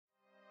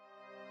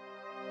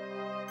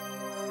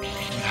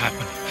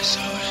I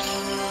saw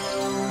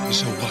it. You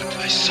saw what?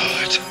 I saw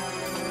it.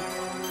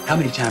 How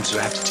many times do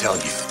I have to tell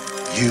you?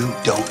 You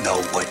don't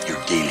know what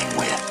you're dealing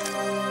with.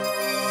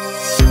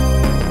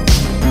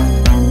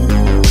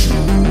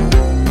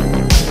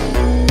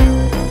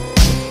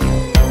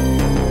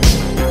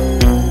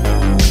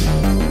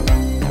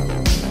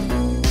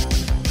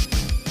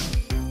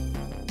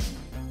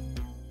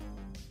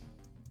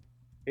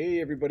 Hey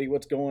everybody,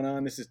 what's going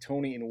on? This is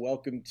Tony and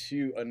welcome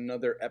to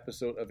another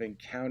episode of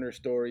Encounter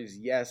Stories.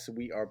 Yes,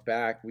 we are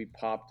back. We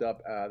popped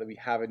up that we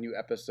have a new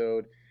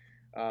episode.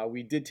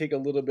 We did take a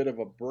little bit of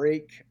a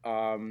break.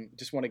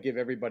 Just want to give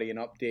everybody an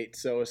update.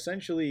 So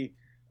essentially,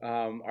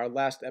 our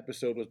last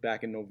episode was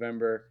back in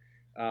November.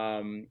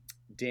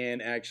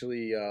 Dan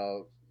actually,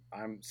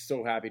 I'm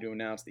so happy to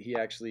announce that he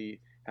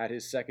actually had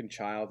his second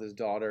child, his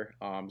daughter.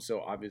 So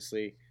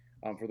obviously,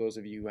 for those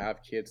of you who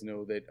have kids,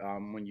 know that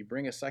when you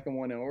bring a second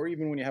one, or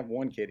even when you have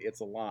one kid, it's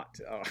a lot.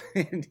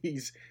 And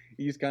he's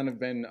kind of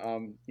been,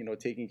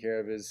 taking care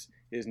of his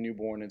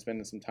newborn and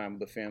spending some time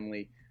with the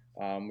family,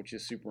 which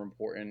is super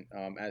important,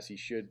 as he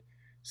should.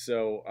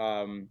 So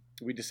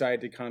we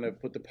decided to kind of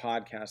put the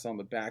podcast on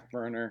the back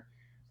burner.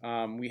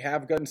 We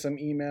have gotten some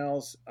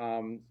emails,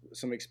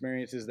 some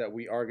experiences that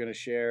we are going to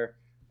share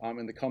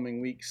in the coming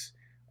weeks.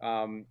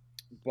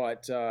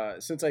 But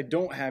since I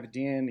don't have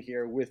Dan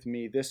here with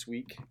me this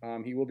week,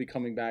 he will be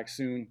coming back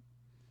soon.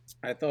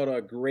 I thought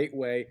a great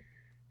way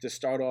to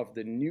start off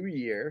the new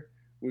year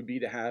would be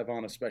to have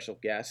on a special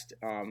guest.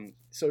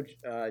 So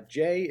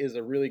Jay is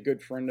a really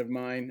good friend of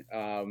mine.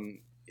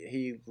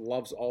 He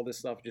loves all this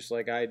stuff just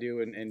like I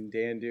do and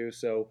Dan do.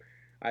 So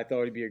I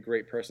thought he'd be a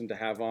great person to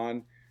have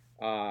on,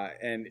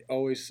 and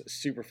always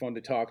super fun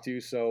to talk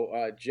to.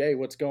 So Jay,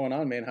 what's going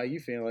on, man? How you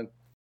feeling?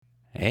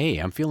 Hey,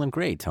 I'm feeling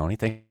great, Tony.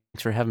 Thanks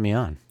for having me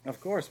on.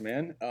 Of course,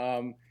 man.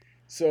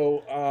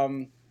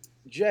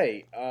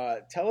 Jay,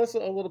 tell us a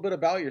little bit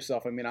about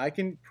yourself. I mean, I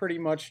can pretty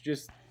much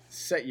just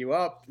set you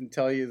up and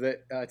tell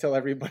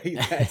everybody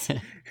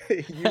that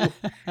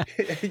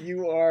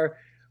you are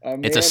a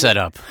man. It's a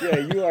setup. Yeah,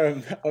 you are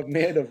a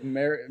man of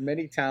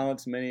many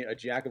talents, a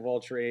jack of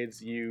all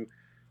trades. You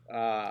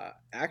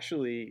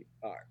actually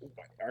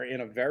are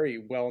in a very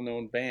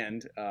well-known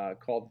band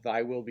called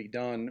Thy Will Be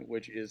Done,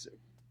 which is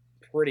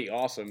pretty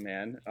awesome,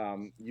 man.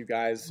 You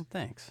guys. Well,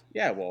 thanks.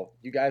 Yeah, well,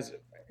 you guys,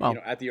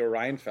 at the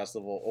Orion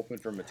Festival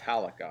opened for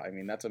Metallica. I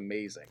mean, that's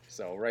amazing.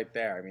 So right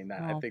there, I mean,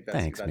 I think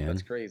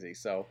that's crazy.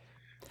 So,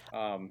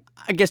 I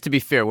guess to be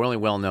fair, we're only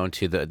well known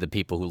to the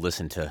people who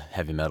listen to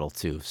heavy metal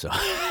too. So,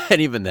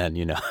 and even then,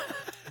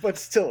 But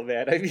still,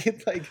 man, I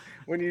mean, like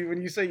when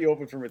you say you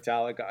opened for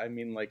Metallica, I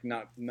mean, like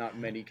not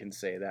many can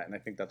say that, and I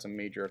think that's a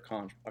major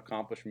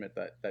accomplishment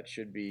that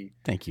should be.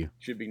 Thank you.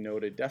 Should be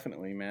noted,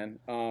 definitely, man.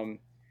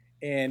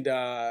 And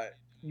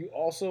you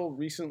also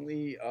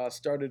recently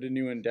started a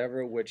new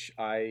endeavor, which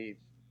it's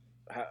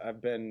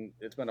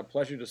been a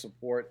pleasure to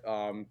support.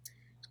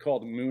 It's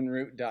called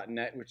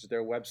moonroot.net, which is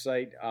their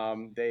website.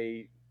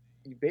 They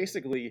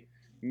basically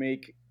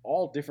make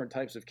all different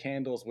types of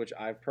candles, which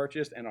I've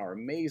purchased and are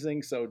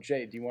amazing. So,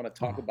 Jay, do you want to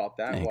talk about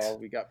that while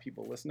we got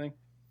people listening?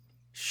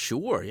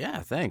 Sure.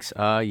 Yeah. Thanks.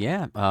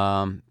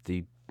 I'm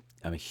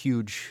a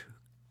huge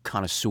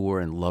connoisseur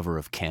and lover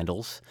of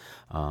candles,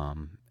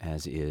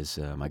 as is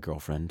my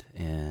girlfriend,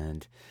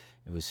 and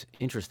it was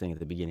interesting at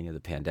the beginning of the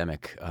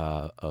pandemic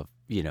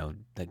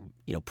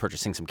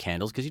purchasing some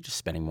candles because you're just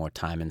spending more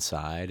time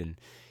inside, and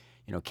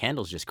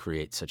candles just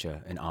create such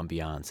an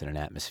ambiance and an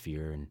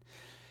atmosphere, and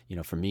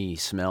for me,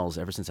 smells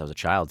ever since I was a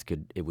child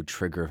it would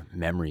trigger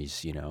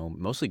memories,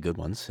 mostly good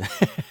ones.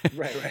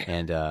 Right.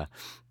 And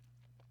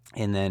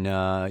then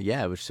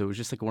it was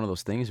just like one of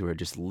those things where it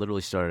just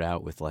literally started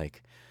out with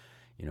like,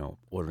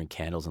 ordering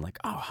candles and like,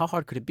 oh, how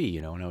hard could it be?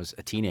 When I was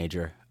a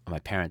teenager, my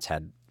parents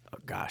had,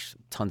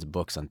 tons of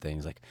books on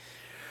things like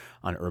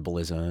on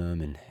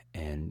herbalism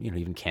and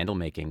even candle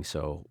making.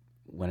 So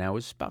when I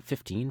was about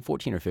 14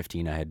 or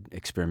 15, I had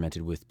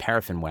experimented with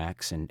paraffin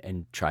wax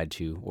and tried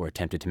to, or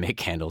attempted to make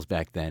candles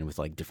back then with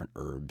like different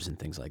herbs and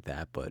things like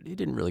that. But it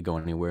didn't really go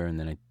anywhere. And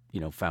then I,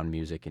 found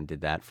music and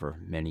did that for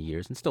many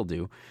years and still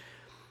do.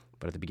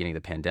 But at the beginning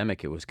of the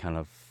pandemic, it was kind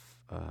of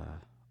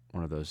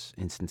one of those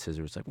instances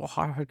where it's like, well,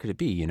 how hard could it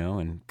be,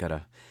 and got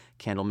a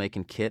candle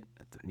making kit,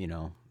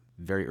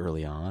 very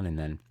early on. And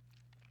then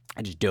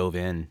I just dove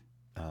in,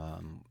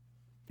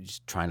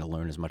 just trying to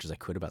learn as much as I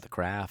could about the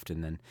craft.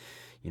 And then,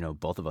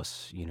 both of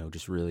us,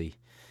 just really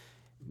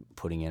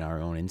putting in our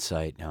own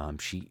insight.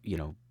 She,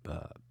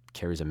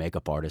 Carrie's a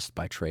makeup artist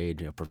by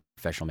trade,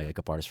 professional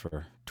makeup artist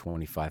for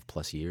 25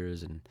 plus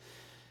years. And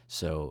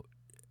so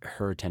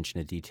her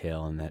attention to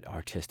detail and that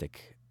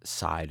artistic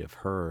side of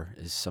her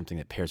is something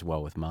that pairs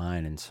well with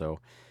mine. And so,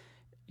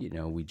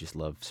 we just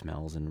love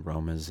smells and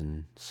aromas.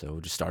 And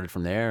so just started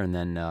from there, and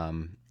then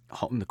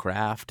honed the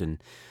craft.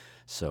 And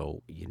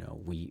so,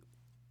 we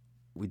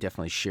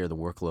definitely share the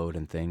workload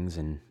and things.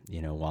 And,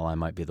 while I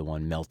might be the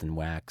one melting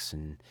wax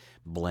and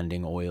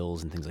blending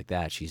oils and things like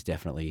that, she's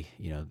definitely,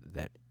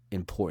 that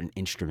important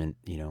instrument,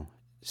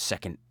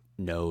 second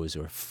nose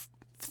or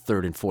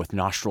third and fourth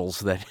nostrils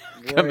that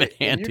come in Right.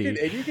 handy.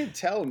 And you can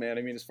tell, man.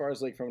 I mean, as far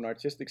as like from an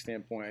artistic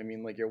standpoint, I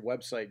mean, like your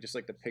website, just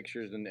like the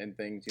pictures and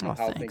things, you know, Oh,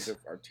 how things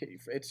thanks. are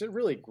it's a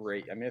really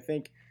great. I mean, I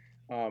think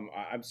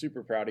I'm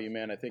super proud of you,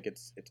 man. I think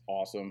it's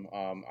awesome.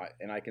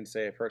 And I can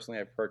say personally,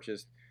 I've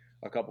purchased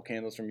a couple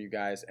candles from you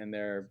guys, and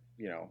they're,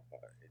 you know,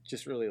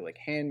 just really like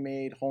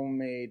handmade,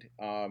 homemade.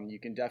 You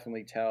can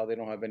definitely tell they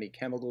don't have any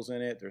chemicals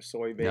in it. They're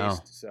soy No.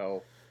 based,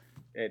 so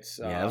it's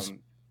Yeah, that was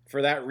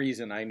for that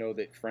reason, I know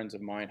that friends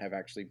of mine have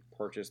actually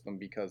purchased them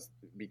because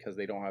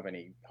they don't have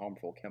any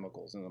harmful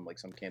chemicals in them like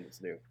some candles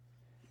do.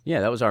 yeah,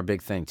 that was our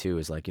big thing too.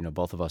 Is like,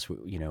 both of us, we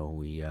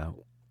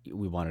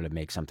wanted to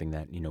make something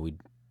that we'd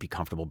be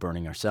comfortable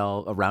burning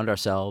ourselves, around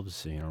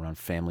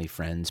family,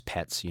 friends,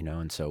 pets,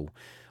 and so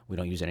we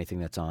don't use anything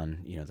that's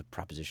on the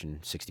Proposition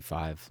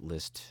 65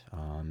 list.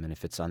 And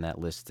if it's on that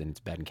list and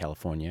it's bad in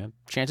California,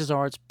 chances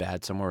are it's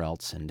bad somewhere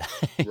else. And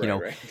Right,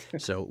 right.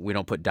 so we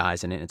don't put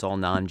dyes in it. It's all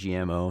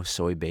non-GMO,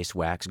 soy-based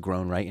wax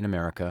grown right in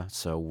America.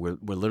 So we're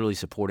literally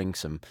supporting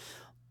some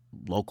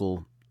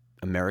local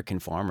American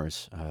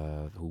farmers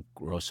who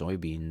grow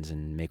soybeans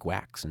and make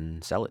wax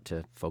and sell it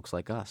to folks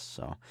like us.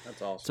 So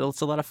That's awesome.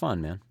 it's a lot of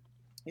fun, man.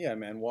 Yeah,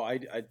 man. Well, I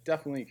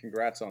definitely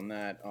congrats on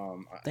that.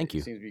 Thank you.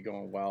 It seems to be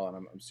going well, and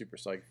I'm super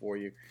psyched for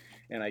you.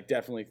 And I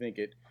definitely think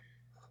it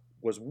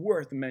was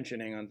worth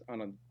mentioning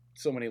on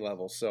so many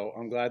levels. So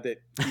I'm glad that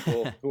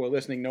people who are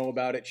listening know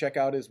about it. Check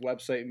out his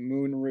website,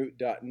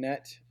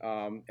 moonroot.net.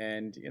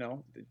 And,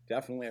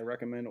 definitely I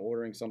recommend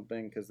ordering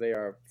something because they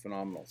are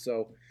phenomenal.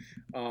 So,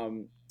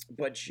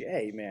 but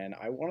Jay, man,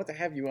 I wanted to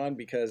have you on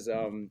because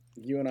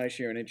you and I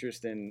share an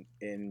interest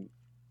in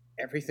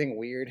everything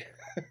weird.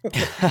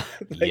 like,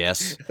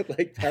 Yes.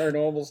 like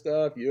paranormal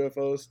stuff,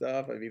 UFO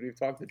stuff. I mean, we've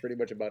talked pretty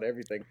much about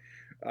everything.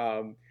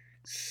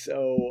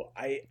 So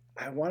I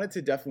wanted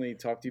to definitely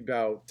talk to you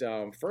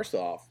about, first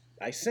off,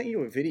 I sent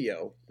you a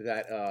video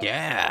that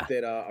Yeah.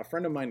 a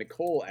friend of mine,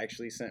 Nicole,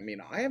 actually sent me.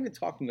 And I haven't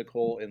talked to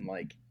Nicole in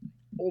like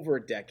over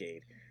a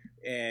decade.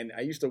 And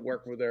I used to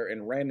work with her,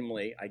 and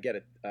randomly I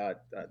get a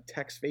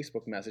text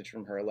Facebook message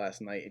from her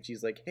last night, and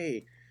she's like,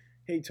 hey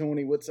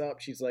Tony, what's up?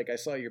 She's like, I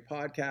saw your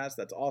podcast.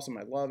 That's awesome.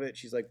 I love it.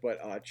 She's like,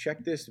 but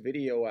check this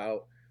video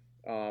out.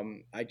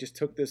 I just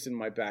took this in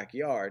my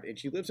backyard, and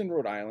she lives in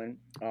Rhode Island.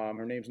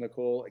 Her name's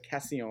Nicole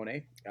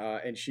Cassione,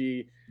 and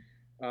she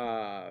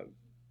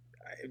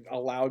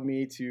allowed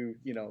me to,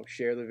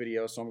 share the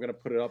video. So I'm going to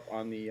put it up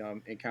on the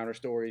Encounter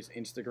Stories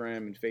Instagram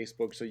and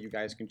Facebook so you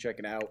guys can check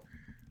it out.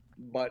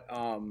 But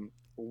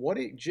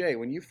Jay,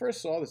 when you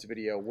first saw this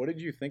video, what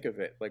did you think of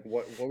it? Like,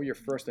 what were your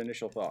first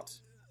initial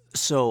thoughts?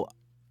 So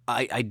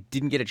I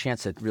didn't get a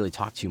chance to really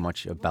talk to you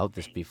much about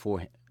this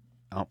before.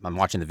 Oh, I'm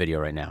watching the video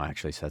right now,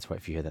 actually, so that's why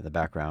if you hear that in the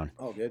background.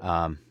 Oh, good.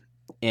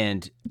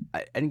 And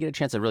I didn't get a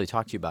chance to really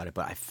talk to you about it,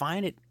 but I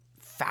find it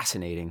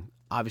fascinating.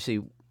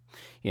 Obviously,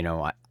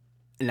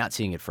 not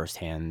seeing it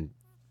firsthand,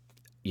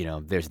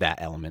 there's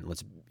that element.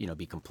 Let's,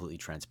 be completely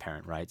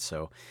transparent, right?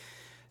 So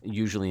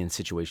usually in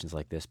situations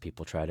like this,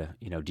 people try to,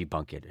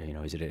 debunk it.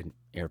 Is it an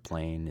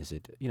airplane? Is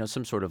it,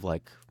 some sort of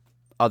like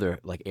other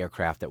like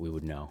aircraft that we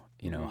would know,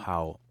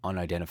 how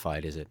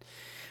unidentified is it?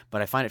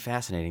 But I find it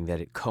fascinating that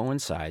it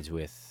coincides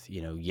with,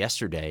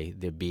 yesterday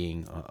there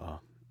being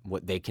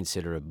what they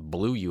consider a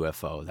blue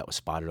UFO that was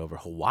spotted over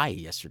Hawaii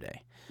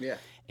yesterday. Yeah.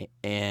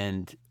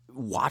 And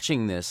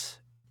watching this,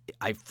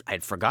 I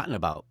had forgotten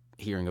about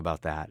hearing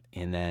about that,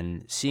 and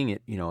then seeing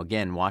it,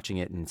 again, watching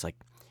it, and it's like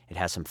it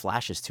has some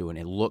flashes to it, and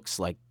it looks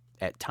like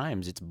at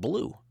times it's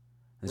blue.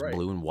 There's Right.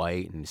 blue and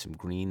white and some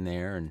green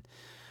there, and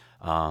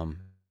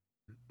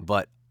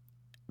but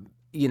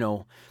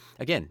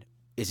again,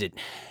 is it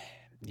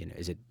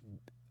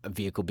a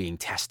vehicle being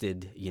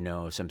tested?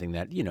 Something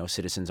that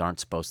citizens aren't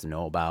supposed to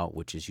know about,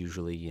 which is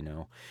usually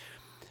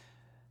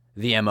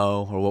the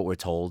MO or what we're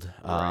told,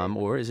 Right.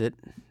 or is it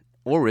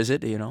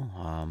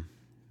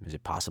is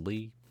it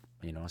possibly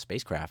a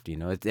spacecraft?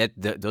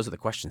 Those are the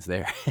questions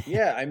there.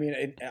 Yeah, I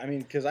mean,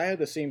 because I had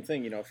the same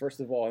thing. First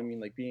of all, I mean,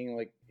 like being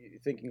like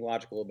thinking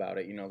logical about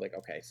it. Like,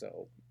 okay,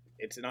 so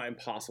it's not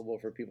impossible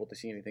for people to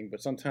see anything,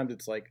 but sometimes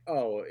it's like,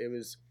 oh, it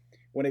was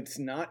when it's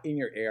not in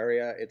your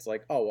area. It's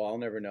like, oh, well, I'll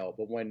never know.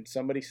 But when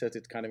somebody says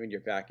it's kind of in your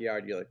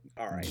backyard, you're like,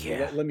 all right, well,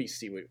 Yeah. let me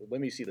see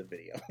the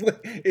video.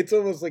 It's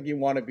almost like you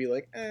want to be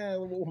like,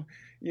 well,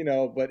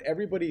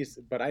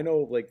 but I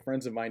know like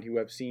friends of mine who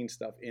have seen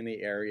stuff in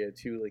the area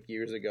too, like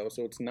years ago.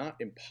 So it's not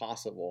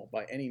impossible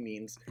by any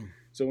means.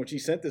 So when she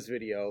sent this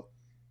video,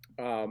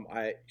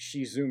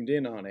 she zoomed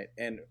in on it,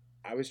 and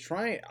I was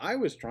trying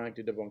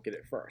to debunk it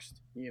at first,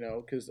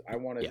 because I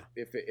wanted, Yeah.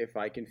 if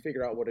I can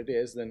figure out what it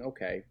is, then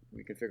okay,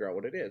 we can figure out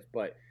what it is.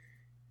 But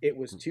it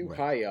was too Right.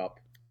 high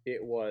up.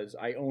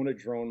 I own a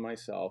drone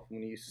myself.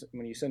 When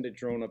you send a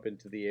drone up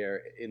into the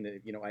air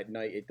at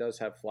night, it does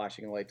have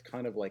flashing lights,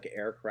 kind of like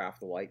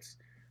aircraft lights.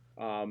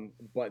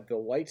 But the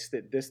lights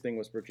that this thing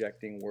was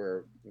projecting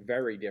were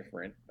very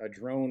different. A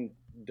drone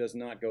does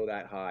not go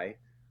that high.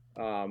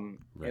 Right.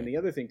 And the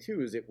other thing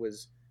too is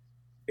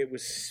it it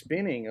was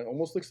spinning. It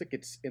almost looks like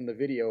it's in the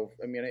video.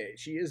 I mean,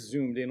 she is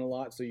zoomed in a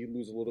lot, so you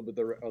lose a little bit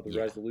of the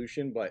Yeah.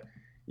 resolution, but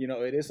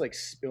it is like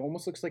it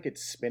almost looks like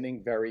it's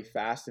spinning very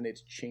fast and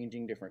it's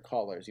changing different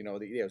colors.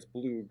 It's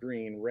blue,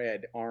 green,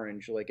 red,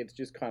 orange. Like it's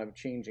just kind of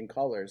changing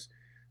colors.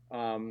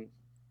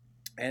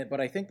 But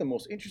I think the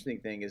most interesting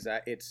thing is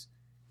that it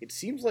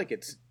seems like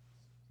it's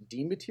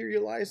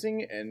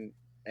dematerializing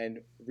and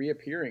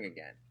reappearing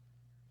again,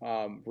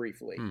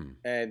 briefly,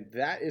 and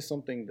that is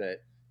something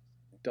that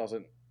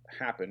doesn't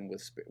happen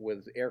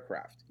with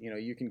aircraft.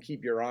 You can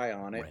keep your eye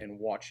on it Right. and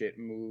watch it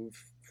move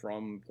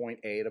from point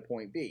A to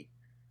point B,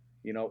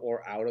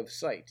 or out of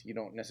sight. You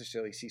don't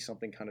necessarily see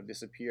something kind of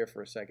disappear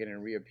for a second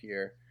and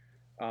reappear.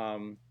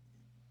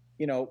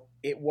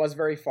 It was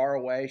very far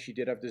away. She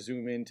did have to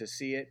zoom in to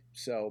see it.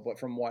 But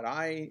from what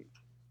I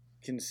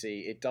can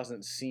see, it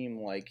doesn't seem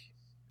like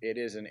it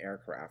is an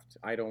aircraft.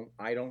 I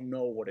don't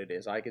know what it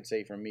is. I could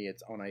say for me,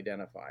 it's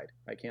unidentified.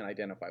 I can't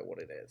identify what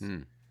it is.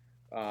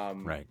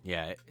 Right.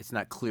 Yeah. It's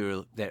not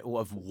clear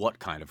of what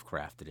kind of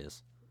craft it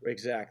is.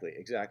 Exactly.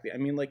 I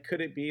mean, like,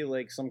 could it be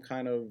like some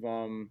kind of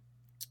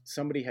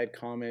somebody had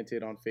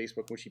commented on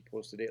Facebook when she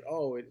posted it,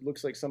 oh, it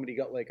looks like somebody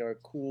got like a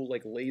cool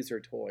like laser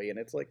toy, and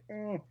it's like,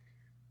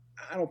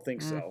 I don't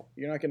think so.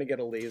 You're not going to get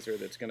a laser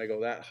that's going to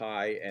go that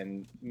high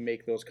and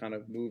make those kind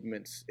of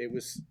movements.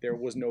 There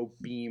was no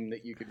beam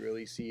that you could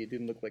really see. It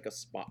didn't look like a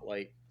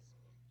spotlight.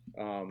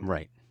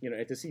 Right.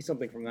 And to see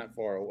something from that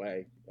far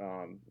away,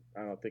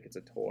 I don't think it's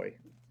a toy.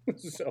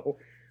 So,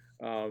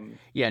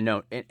 Yeah,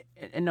 no, and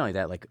not only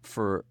that, like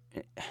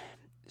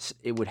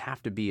it would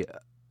have to be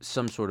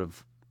some sort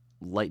of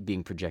light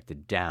being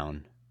projected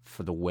down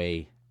for the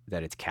way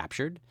that it's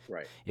captured.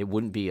 right. It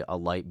wouldn't be a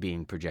light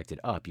being projected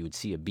up. You would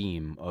see a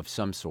beam of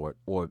some sort,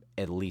 or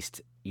at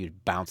least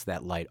you'd bounce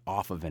that light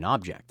off of an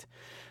object.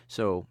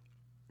 So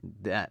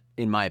that,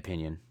 in my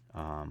opinion,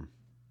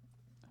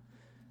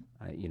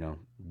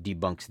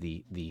 debunks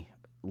the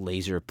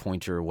laser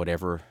pointer or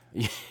whatever.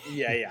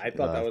 Yeah. I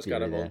thought that was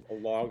kind of theory a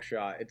long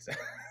shot. It's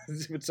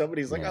when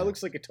somebody's like, Yeah. "Oh, it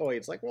looks like a toy."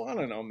 It's like, well, I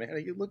don't know, man. Are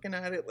you looking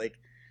at it? Like,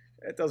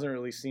 it doesn't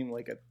really seem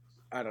like a.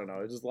 I don't know.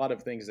 There's a lot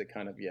of things that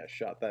kind of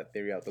shot that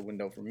theory out the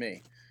window for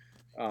me.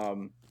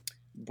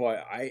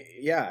 But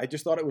I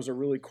just thought it was a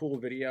really cool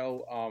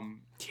video.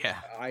 Yeah.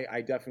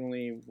 I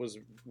definitely was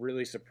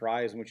really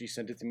surprised when she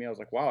sent it to me. I was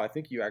like, wow, I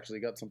think you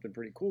actually got something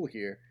pretty cool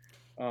here.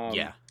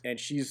 Yeah. And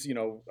she's,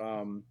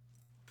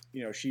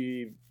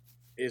 she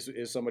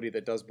is somebody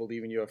that does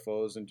believe in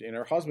UFOs, and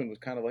her husband was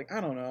kind of like,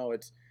 I don't know,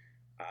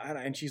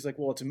 and she's like,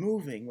 well, it's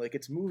moving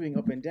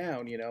up and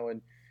down,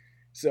 and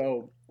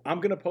so I'm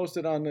gonna post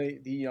it on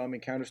the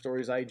Encounter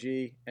Stories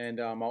IG,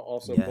 and I'll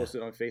also post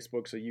it on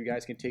Facebook, so you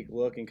guys can take a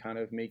look and kind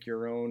of make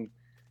your own,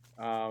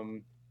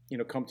 come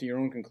to your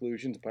own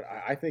conclusions. But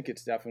I think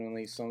it's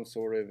definitely some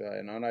sort of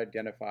an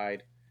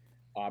unidentified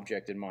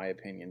object, in my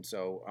opinion.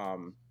 So,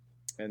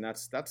 and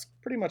that's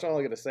pretty much all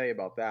I got to say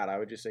about that. I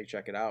would just say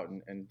check it out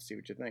and see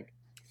what you think.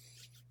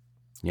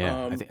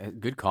 Yeah,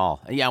 good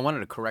call. Yeah, I wanted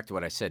to correct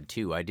what I said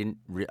too. I didn't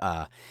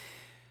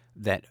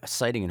that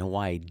sighting in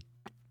Hawaii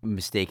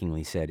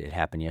mistakenly said it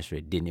happened yesterday.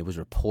 It didn't. It was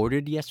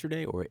reported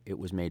yesterday, or it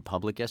was made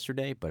public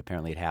yesterday, but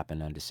apparently it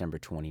happened on December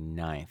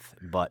 29th.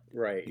 But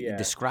Right, yeah.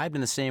 described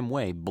in the same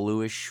way,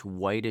 bluish,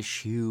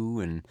 whitish hue,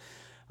 and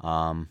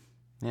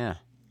yeah.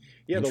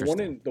 Yeah, the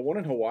Interesting. one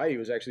in Hawaii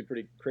was actually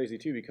pretty crazy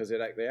too, because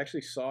they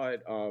actually saw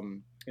it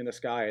in the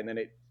sky, and then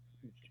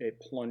it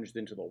plunged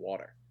into the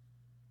water.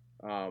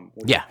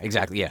 Yeah,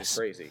 exactly. Which is Yes.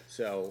 crazy.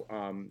 So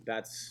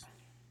that's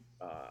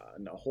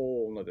a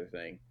whole other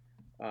thing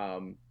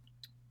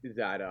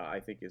that I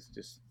think is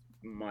just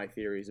my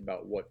theories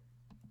about what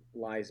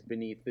lies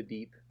beneath the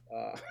deep.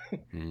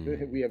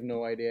 We have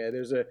no idea.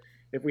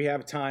 If we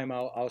have time,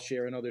 I'll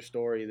share another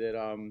story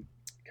that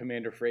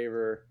Commander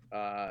Fravor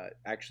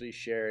actually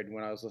shared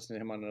when I was listening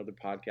to him on another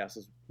podcast.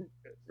 It was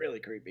really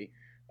creepy,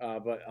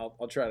 but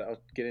I'll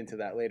get into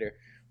that later.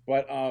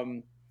 But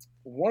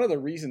one of the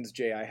reasons,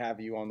 Jay, I have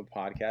you on the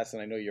podcast,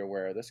 and I know you're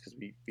aware of this because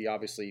we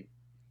obviously,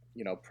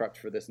 prepped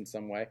for this in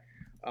some way.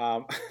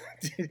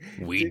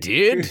 We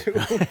did?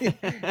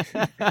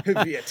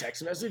 Via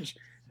text message.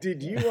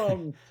 Did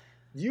you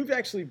you've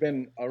actually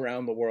been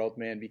around the world,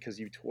 man, because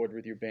you toured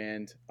with your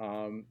band,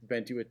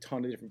 been to a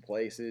ton of different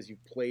places.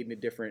 You've played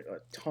in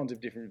tons of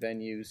different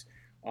venues.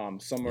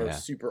 Some are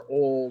super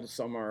old,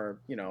 some are,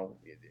 they're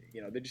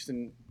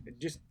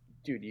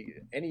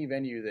dude, any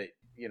venue that,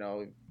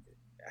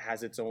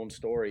 has its own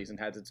stories and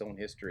has its own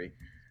history.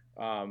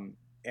 And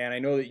I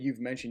know that you've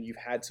mentioned you've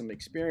had some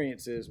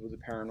experiences with the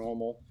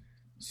paranormal.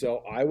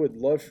 So I would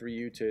love for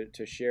you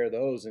to share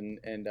those, and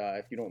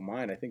if you don't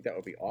mind, I think that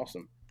would be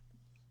awesome.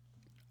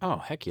 Oh,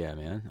 heck yeah,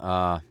 man.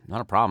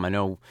 Not a problem. I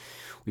know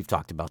we've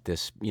talked about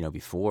this,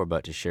 before,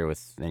 but to share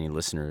with any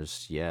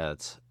listeners, yeah,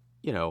 it's,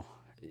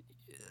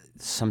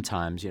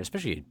 sometimes,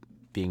 especially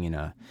being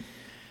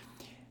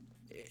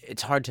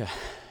it's hard to,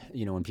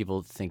 when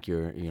people think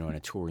you're, in a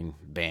touring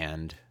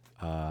band,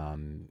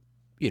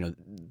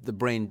 the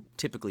brain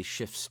typically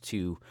shifts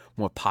to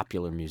more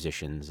popular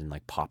musicians and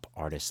like pop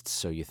artists.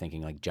 So you're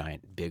thinking like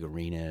giant, big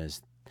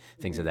arenas,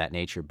 things of that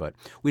nature. But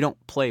we don't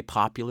play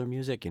popular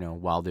music.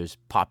 While there's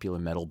popular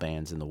metal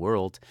bands in the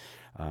world,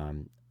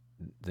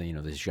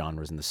 there's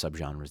genres and the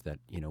subgenres that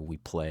we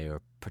play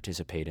or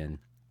participate in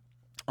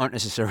aren't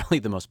necessarily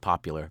the most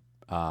popular.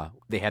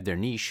 They have their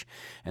niche,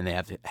 and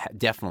they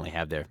definitely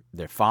have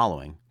their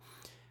following.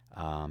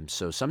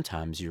 So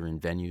sometimes you're in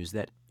venues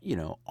that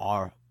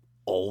are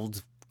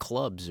old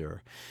clubs,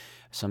 or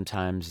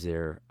sometimes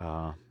they're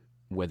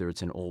whether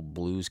it's an old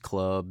blues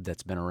club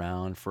that's been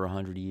around for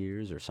 100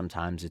 years, or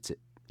sometimes it's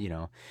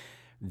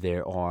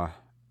there are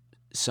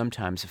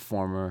sometimes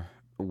former,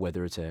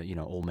 whether it's a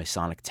old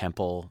Masonic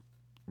temple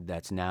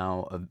that's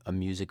now a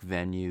music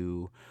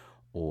venue,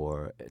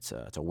 or it's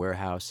a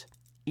warehouse.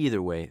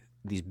 Either way,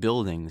 these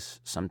buildings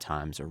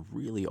sometimes are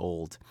really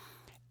old,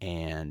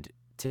 and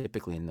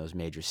typically in those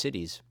major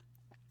cities,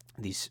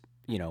 these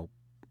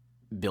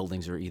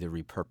buildings are either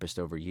repurposed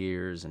over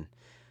years, and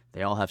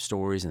they all have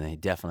stories, and they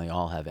definitely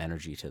all have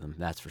energy to them.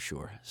 That's for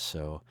sure.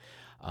 So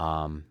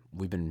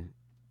we've been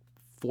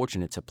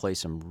fortunate to play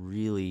some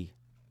really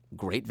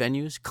great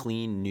venues,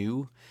 clean,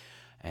 new,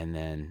 and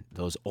then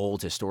those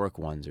old historic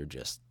ones are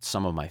just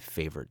some of my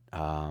favorite.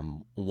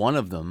 One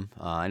of them,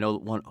 I know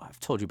one.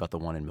 I've told you about the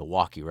one in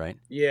Milwaukee, right?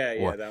 Yeah,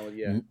 Or that one,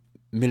 yeah.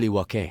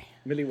 Milwaukee.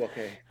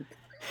 Milwaukee.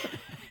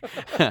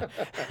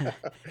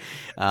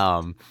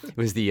 It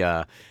was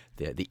the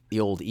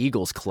old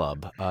Eagles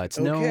Club. It's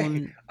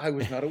known. I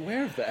was not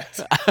aware of that.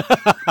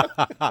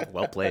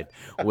 Well played.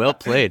 Well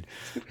played.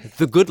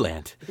 The good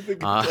land.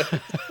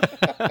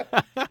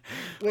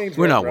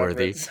 We're not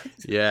worthy.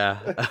 Yeah.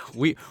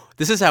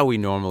 This is how we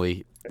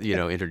normally,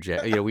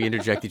 interject. We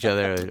interject each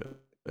other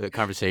a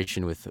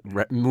conversation with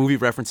movie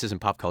references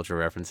and pop culture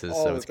references.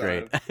 All so the it's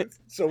great. time.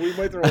 So we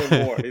might throw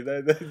in more.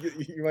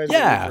 You might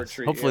Yeah. for a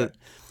treat.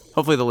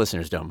 Hopefully the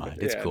listeners don't mind.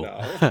 It's Yeah, cool.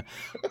 no.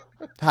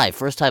 Hi,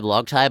 first time,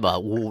 long time.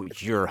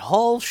 Your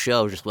whole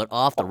show just went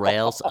off the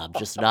rails. I'm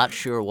just not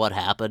sure what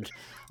happened.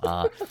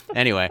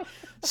 Anyway,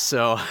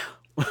 so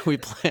we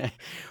play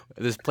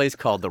this place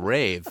called The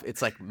Rave.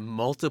 It's like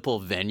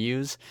multiple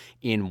venues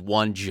in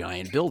one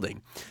giant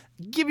building.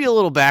 Give you a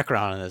little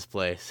background on this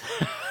place.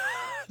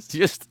 It's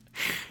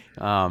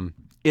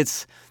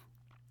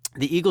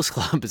the Eagles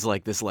Club is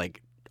like this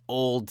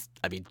old,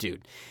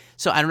 dude.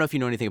 So I don't know if you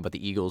know anything about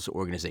the Eagles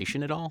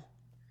organization at all.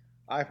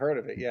 I've heard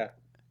of it, yeah.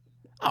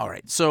 All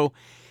right. So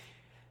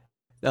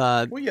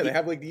Well, yeah, they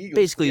have like the Eagles.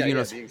 basically, yeah, you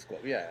know, the Eagles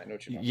Club. Yeah, I know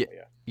what you're talking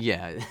about,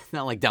 yeah,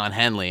 not like Don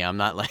Henley. I'm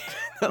not like,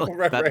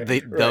 Right, not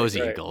right, those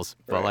right, Eagles,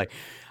 but right.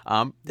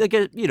 like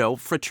a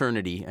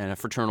fraternity and a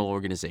fraternal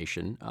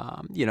organization.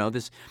 There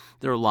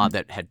are a lot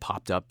that had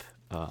popped up,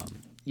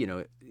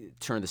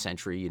 turn of the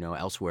century,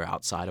 elsewhere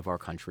outside of our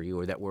country,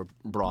 or that were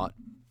brought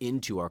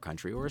into our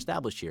country or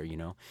established here.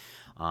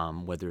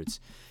 Whether it's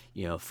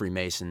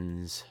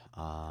Freemasons,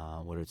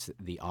 whether it's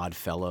the Odd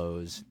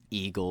Fellows,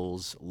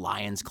 Eagles,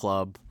 Lions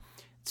Club.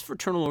 It's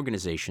fraternal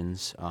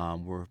organizations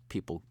where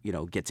people,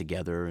 get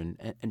together and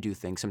do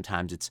things.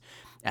 Sometimes it's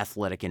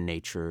athletic in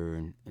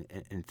nature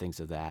and things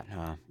of that.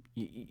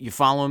 You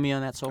following me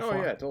on that so far?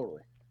 Oh, yeah,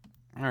 totally.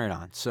 All right,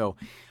 on. So,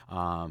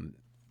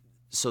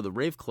 so the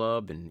Rave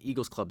Club and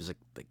Eagles Club is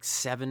like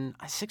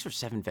 6 or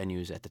 7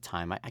 venues at the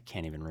time. I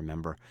can't even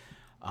remember.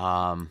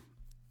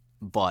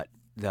 But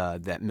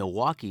that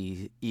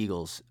Milwaukee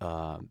Eagles,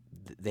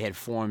 they had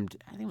formed,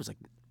 I think it was like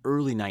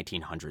early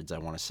 1900s, I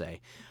want to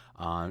say.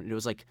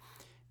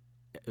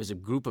 It was a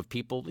group of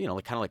people,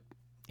 like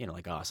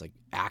us, like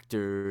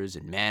actors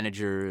and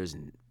managers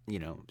and,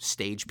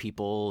 stage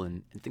people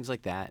and things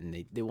like that.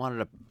 And they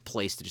wanted a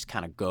place to just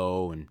kind of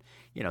go. And,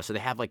 so they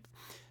have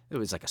it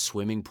was like a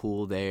swimming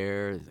pool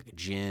there, like a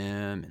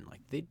gym, and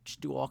they just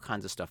do all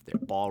kinds of stuff there,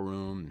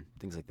 ballroom and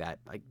things like that.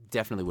 I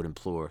definitely would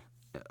implore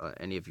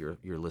any of your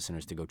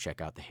listeners to go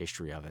check out the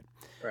history of it.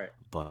 Right.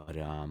 But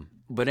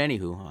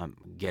anywho, I'm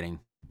getting,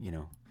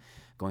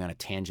 going on a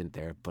tangent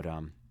there, but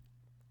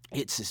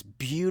it's this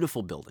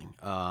beautiful building.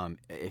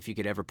 If you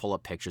could ever pull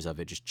up pictures of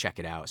it, just check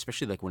it out,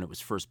 especially like when it was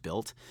first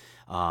built.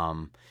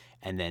 And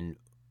then,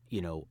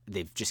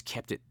 they've just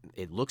kept it.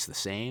 It looks the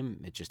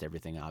same. It's just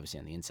everything obviously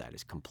on the inside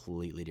is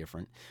completely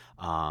different.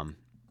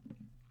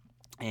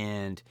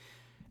 And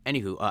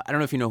anywho, I don't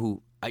know if you know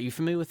who, are you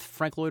familiar with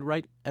Frank Lloyd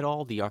Wright at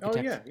all, the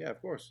architect? Oh, yeah,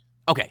 of course.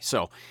 Okay,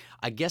 so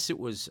I guess it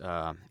was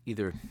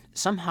either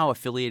somehow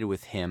affiliated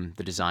with him,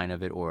 the design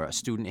of it, or a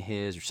student of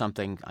his or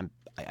something.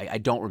 I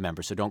don't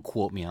remember, so don't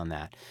quote me on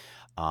that.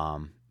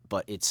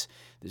 But it's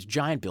this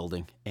giant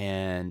building,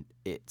 and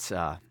it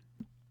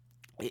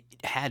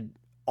had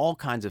all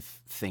kinds of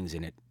things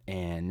in it.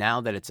 And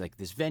now that it's like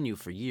this venue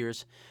for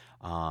years,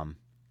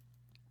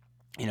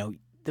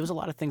 there was a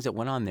lot of things that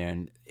went on there.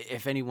 And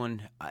if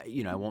anyone,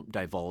 I won't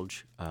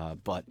divulge,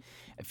 but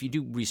if you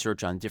do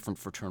research on different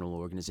fraternal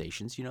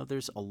organizations,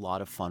 there's a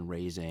lot of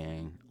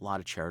fundraising, a lot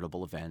of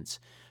charitable events.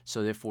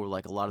 So therefore,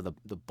 like a lot of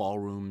the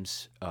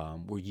ballrooms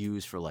were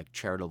used for like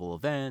charitable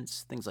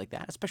events, things like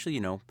that. Especially,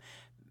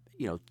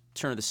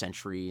 turn of the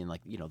century and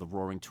like, the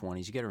Roaring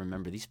 20s. You got to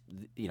remember these,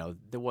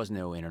 there was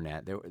no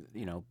internet.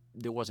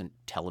 There wasn't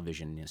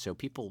television. So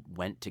people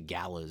went to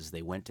galas,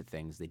 they went to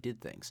things, they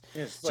did things.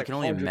 Yeah, it's so like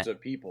hundreds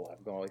of people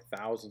have gone, like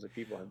thousands of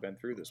people have been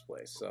through this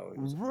place. So it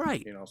was,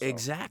 right, so.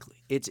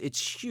 Exactly.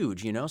 It's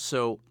huge,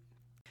 So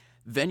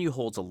venue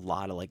holds a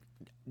lot of like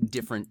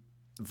different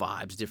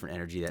vibes, different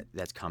energy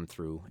that's come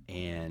through,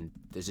 and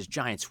there's this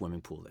giant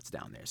swimming pool that's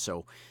down there.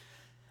 So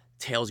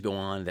tales go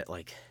on that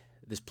like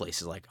this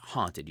place is like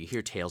haunted. You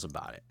hear tales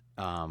about it.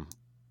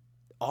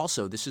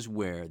 Also, this is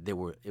where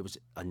it was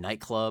a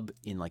nightclub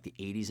in like the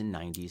 80s and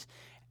 90s,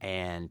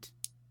 and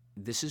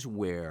this is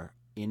where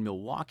in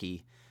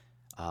Milwaukee,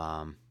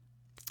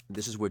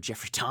 this is where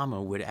Jeffrey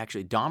Dahmer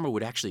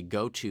would actually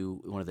go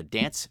to one of the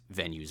dance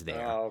venues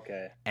there. Oh,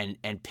 okay.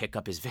 And pick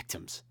up his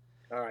victims.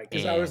 All right,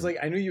 because I was like,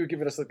 I knew you were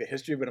giving us like the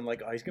history, but I'm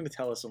like, oh, he's gonna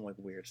tell us some like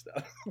weird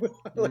stuff.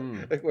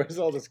 like, where's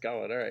all this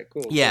going? All right,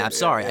 cool. Yeah, cool. I'm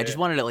sorry. I just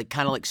wanted to like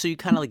kind of like so you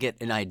kind of like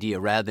get an idea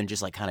rather than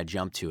just like kind of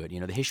jump to it.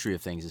 The history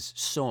of things is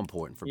so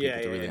important for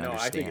people to really understand.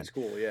 I think it's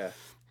cool. Yeah.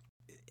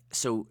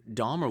 So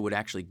Dahmer would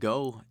actually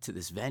go to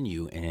this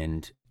venue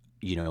and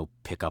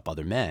pick up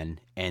other men,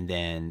 and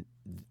then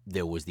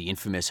there was the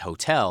infamous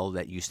hotel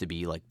that used to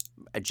be like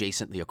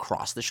adjacently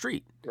across the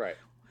street. Right.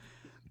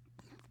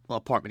 Well,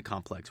 apartment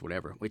complex,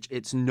 whatever, which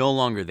it's no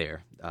longer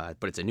there,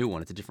 but it's a new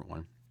one. It's a different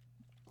one.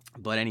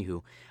 But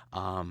anywho,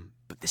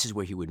 but this is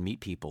where he would meet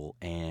people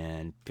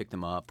and pick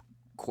them up,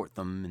 court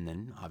them, and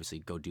then obviously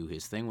go do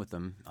his thing with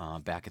them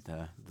back at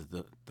the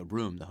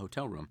room, the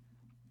hotel room.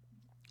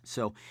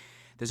 So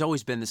there's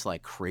always been this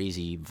like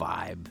crazy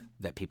vibe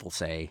that people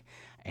say,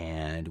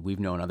 and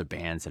we've known other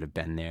bands that have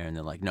been there, and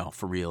they're like, no,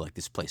 for real, like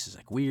this place is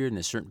like weird, and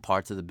there's certain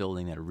parts of the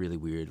building that are really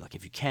weird. Like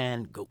if you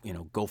can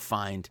go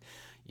find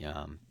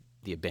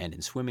the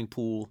abandoned swimming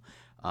pool,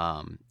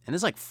 and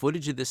there's like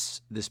footage of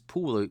this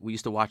pool. We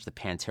used to watch the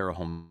Pantera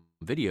home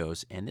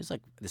videos, and there's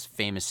like this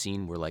famous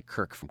scene where like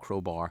Kirk from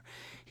Crowbar,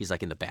 he's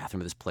like in the bathroom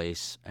of this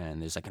place,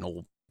 and there's like an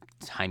old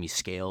timey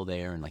scale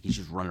there, and like he's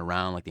just running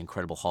around like the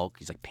Incredible Hulk.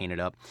 He's like painted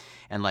up,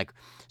 and like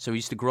so we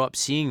used to grow up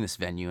seeing this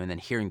venue and then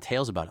hearing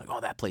tales about it, like,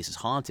 oh, that place is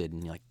haunted,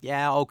 and you're like,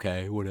 yeah,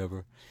 okay,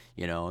 whatever,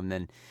 and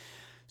then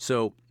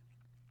so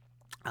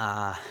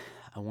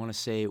I want to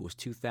say it was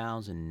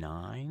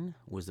 2009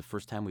 was the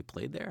first time we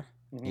played there.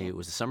 Mm-hmm. It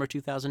was the summer of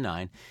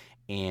 2009,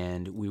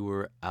 and we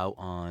were out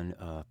on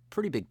a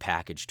pretty big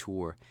package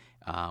tour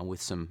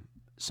with some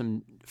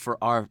for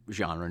our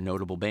genre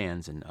notable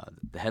bands, and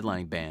the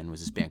headlining band was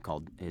this band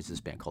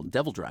called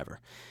Devil Driver,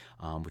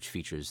 which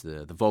features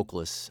the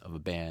vocalist of a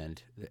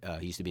band.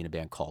 He used to be in a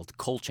band called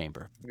Coal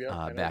Chamber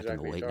back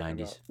in the late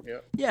 90s.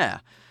 Yeah,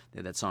 they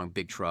had that song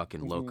Big Truck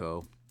and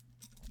Loco,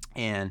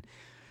 and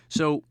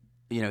so.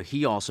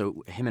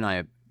 Him and I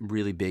are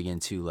really big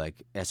into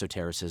like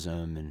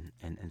esotericism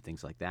and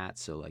things like that.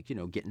 So like,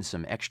 getting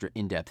some extra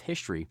in-depth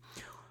history.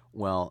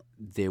 Well,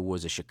 there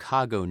was a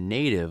Chicago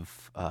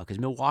native, because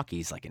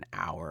Milwaukee's like an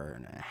hour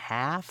and a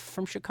half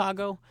from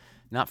Chicago,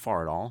 not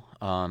far at all.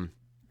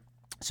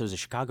 So there's a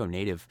Chicago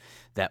native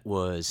that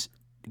was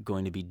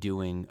going to be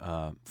doing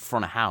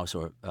front of house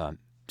or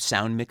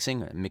sound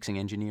mixing, a mixing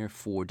engineer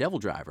for Devil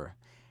Driver,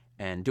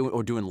 and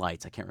doing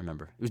lights. I can't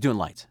remember. It was doing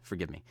lights.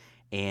 Forgive me.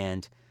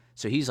 And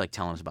so he's like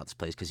telling us about this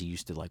place because he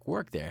used to like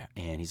work there,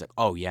 and he's like,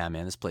 "Oh yeah,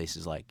 man, this place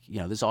is like,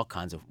 there's all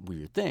kinds of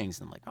weird things."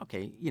 And I'm like,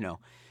 "Okay,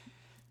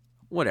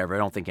 whatever. I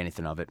don't think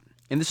anything of it."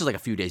 And this is like a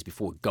few days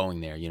before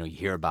going there. You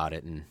hear about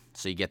it, and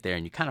so you get there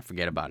and you kind of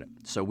forget about it.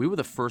 So we were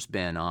the first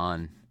band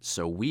on,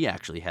 so we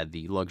actually had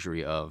the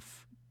luxury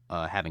of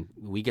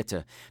we get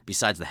to,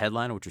 besides the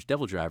headliner, which was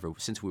Devil Driver,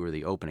 since we were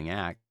the opening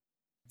act,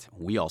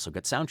 we also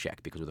got sound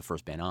check because we're the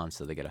first band on,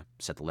 so they got to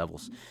set the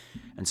levels.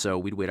 And so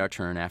we'd wait our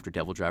turn after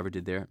Devil Driver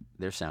did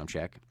their sound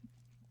check,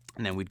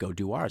 and then we'd go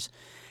do ours.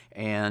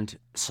 And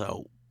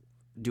so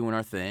doing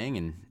our thing,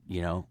 and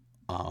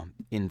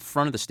in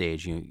front of the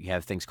stage, you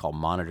have things called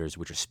monitors,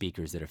 which are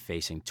speakers that are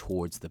facing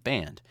towards the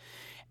band.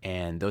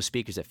 And those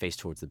speakers that face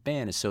towards the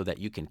band is so that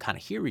you can kind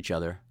of hear each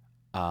other,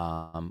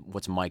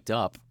 what's mic'd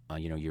up,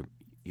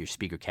 your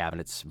speaker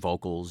cabinets,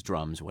 vocals,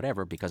 drums,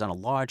 whatever, because on a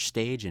large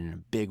stage and in a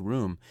big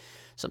room,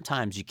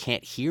 sometimes you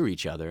can't hear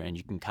each other and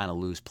you can kind of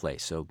lose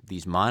place. So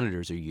these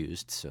monitors are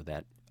used so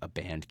that a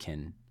band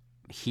can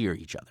hear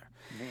each other.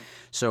 Mm-hmm.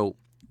 So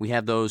we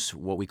have those,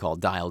 what we call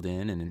dialed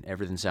in, and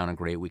everything's sounding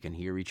great. We can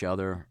hear each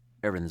other.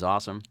 Everything's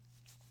awesome.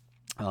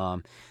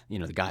 The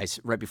guys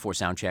right before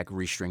sound check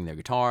restring their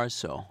guitars.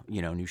 So,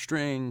 new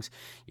strings,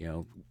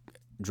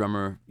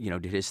 drummer,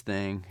 did his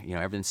thing,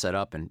 everything's set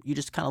up, and you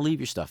just kind of leave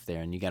your stuff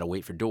there and you got to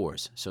wait for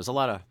doors. So there's a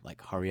lot of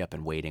like hurry up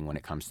and waiting when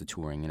it comes to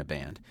touring in a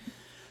band.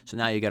 So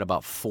now you got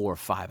about 4 or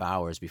 5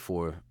 hours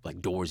before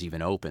like doors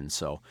even open.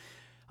 So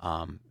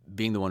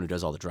being the one who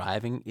does all the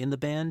driving in the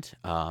band,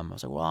 I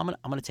was like, well, I'm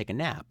gonna take a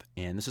nap.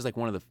 And this is like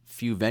one of the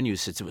few venues,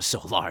 since it was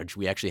so large,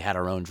 we actually had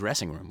our own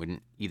dressing room. We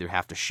didn't either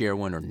have to share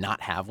one or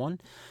not have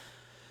one.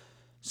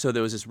 So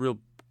there was this real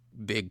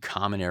big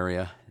common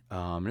area,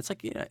 and it's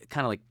like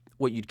kind of like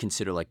what you'd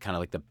consider like kind of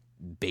like the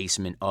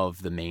basement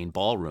of the main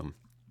ballroom.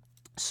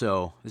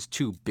 So there's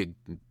two big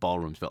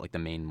ballrooms, but like the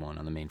main one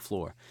on the main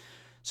floor.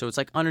 So it's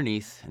like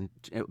underneath and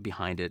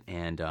behind it,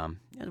 and a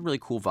really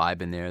cool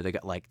vibe in there. They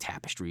got like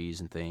tapestries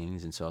and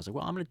things, and so I was like,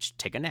 well, I'm gonna just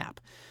take a nap.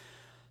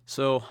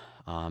 So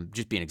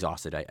just being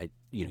exhausted, I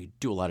you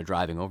do a lot of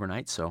driving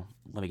overnight, so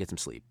let me get some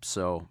sleep.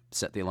 So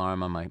set the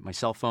alarm on my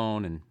cell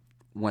phone and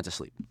went to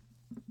sleep.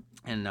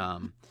 And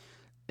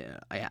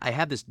I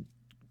have this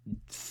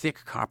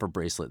thick copper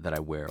bracelet that I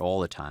wear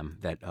all the time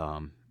that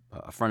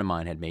a friend of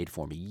mine had made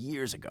for me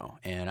years ago,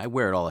 and I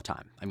wear it all the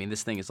time. I mean,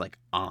 this thing is like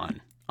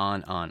on.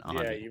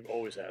 Yeah, you've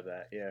always had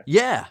that. Yeah.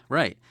 Yeah,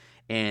 right.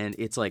 And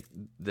it's like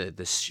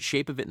the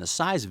shape of it and the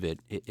size of it,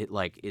 it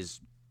like is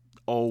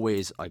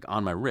always like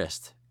on my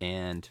wrist,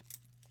 and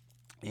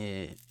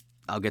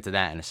I'll get to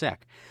that in a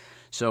sec.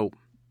 So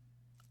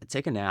I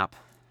take a nap,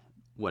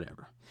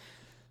 whatever.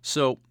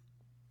 So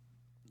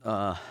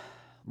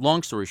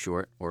long story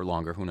short, or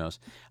longer, who knows?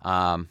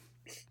 I'm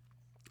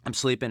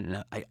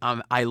sleeping,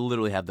 and I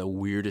literally have the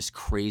weirdest,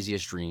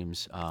 craziest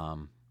dreams.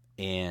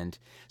 And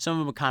some of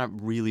them are kind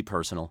of really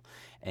personal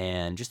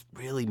and just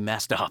really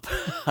messed up,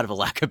 out of a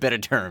lack of better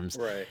terms.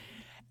 Right.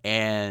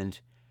 And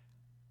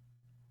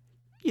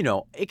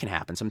it can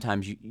happen.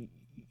 Sometimes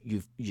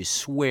you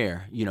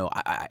swear,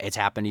 it's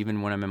happened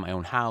even when I'm in my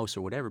own house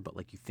or whatever. But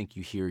like you think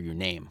you hear your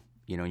name,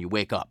 you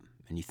wake up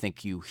and you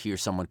think you hear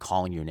someone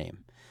calling your name.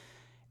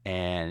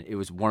 And it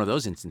was one of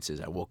those instances.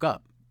 I woke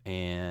up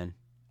and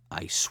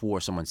I swore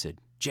someone said,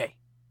 Jay.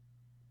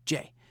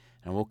 And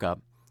I woke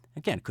up.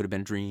 Again, it could have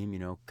been a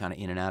dream, kind of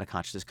in and out of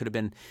consciousness. Could have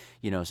been,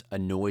 a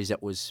noise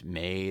that was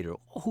made,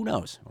 or who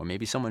knows. Or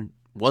maybe someone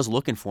was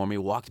looking for me,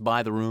 walked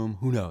by the room,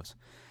 who knows.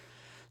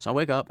 So I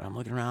wake up and I'm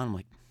looking around. I'm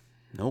like,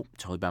 nope,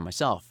 totally by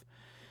myself.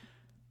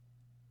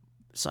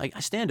 So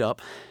I stand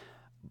up,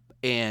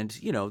 and,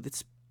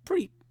 it's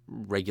pretty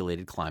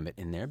regulated climate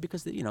in there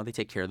because, they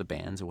take care of the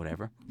bands or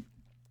whatever.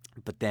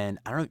 But then,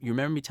 I don't know, you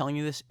remember me telling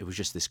you this? It was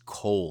just this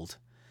cold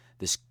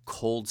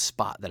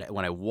spot that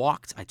when I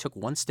walked, I took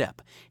one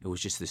step. It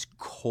was just this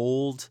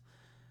cold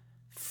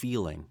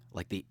feeling,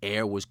 like the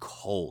air was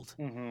cold.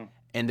 Mm-hmm.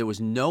 And there was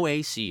no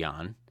AC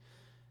on.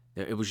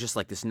 It was just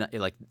like this,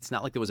 like it's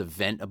not like there was a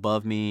vent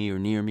above me or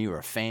near me or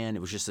a fan.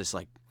 It was just this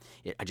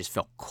I just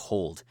felt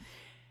cold.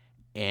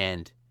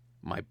 And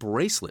my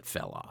bracelet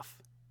fell off.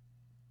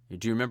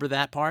 Do you remember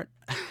that part?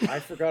 I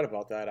forgot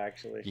about that,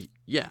 actually.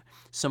 Yeah.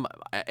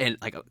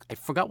 I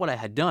forgot what I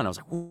had done. I was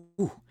like,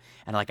 ooh.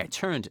 And like I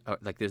turned,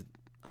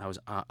 I was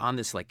on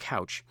this like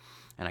couch,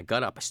 and I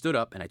got up, I stood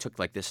up, and I took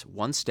like this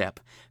one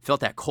step, felt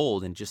that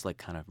cold, and just like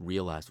kind of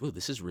realized, ooh,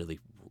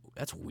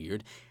 that's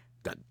weird.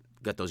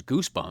 Got those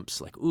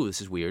goosebumps, like, ooh,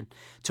 this is weird.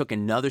 Took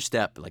another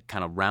step, like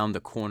kind of round the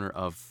corner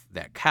of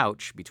that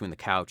couch, between the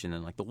couch and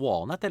then like the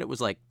wall. Not that it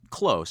was like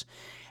close.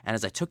 And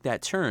as I took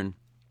that turn,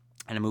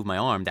 and I moved my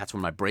arm, that's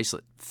when my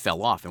bracelet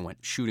fell off and went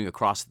shooting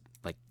across,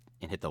 like,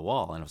 and hit the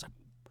wall. And I was like,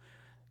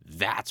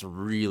 that's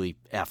really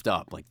effed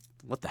up. Like,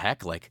 what the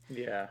heck? Like,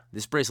 yeah,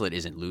 this bracelet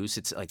isn't loose.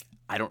 It's like,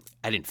 I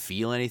didn't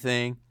feel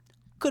anything.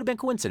 Could have been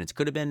coincidence.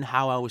 Could have been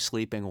how I was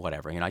sleeping or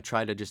whatever. And I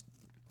tried to just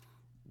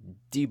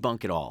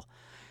debunk it all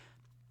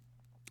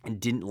and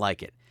didn't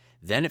like it.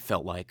 Then it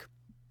felt like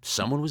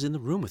someone was in the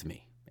room with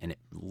me, and it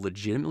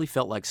legitimately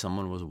felt like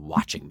someone was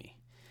watching me.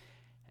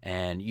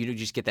 And you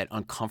just get that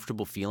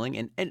uncomfortable feeling.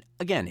 And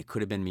again, it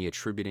could have been me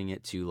attributing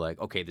it to like,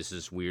 okay, this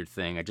is this weird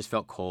thing. I just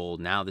felt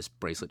cold. Now this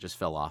bracelet just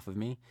fell off of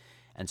me.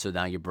 And so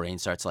now your brain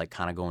starts like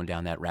kind of going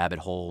down that rabbit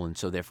hole. And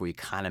so therefore you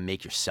kind of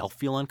make yourself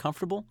feel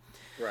uncomfortable.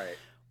 Right.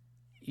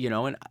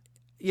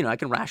 I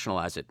can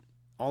rationalize it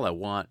all I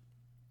want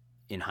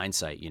in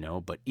hindsight,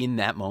 but in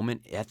that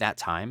moment, at that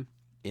time,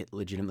 it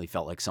legitimately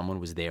felt like someone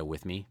was there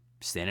with me,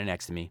 standing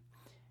next to me.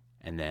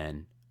 And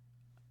then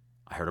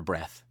I heard a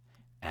breath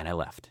and I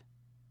left.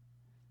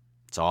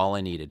 That's all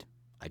I needed.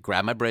 I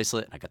grabbed my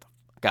bracelet and I got the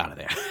fuck out of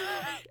there.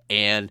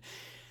 And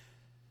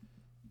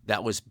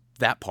that was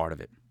that part of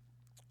it.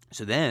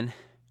 So then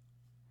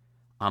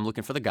I'm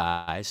looking for the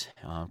guys.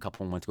 A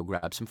couple of them went to go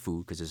grab some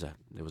food because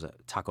there was a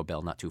Taco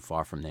Bell not too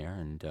far from there,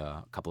 and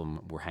a couple of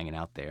them were hanging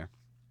out there.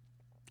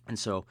 And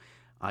so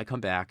I come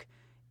back,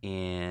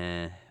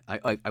 and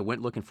I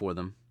went looking for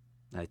them.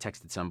 I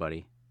texted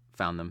somebody,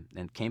 found them,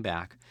 and came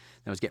back.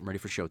 And I was getting ready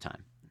for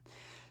showtime.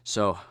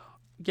 So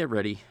get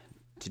ready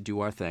to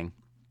do our thing,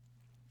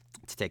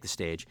 to take the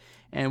stage.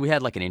 And we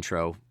had like an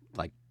intro,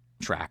 like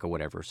track or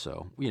whatever.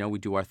 So, we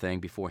do our thing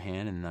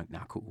beforehand, and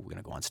now cool, we're going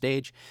to go on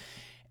stage.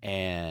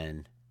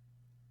 And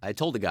I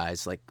told the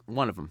guys, like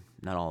one of them,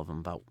 not all of them,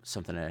 about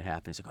something that had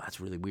happened. He's like, oh, that's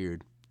really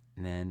weird.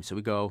 And then, so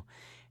we go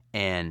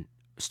and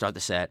start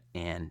the set,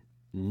 and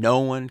no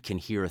one can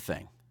hear a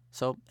thing.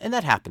 So, and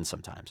that happens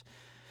sometimes.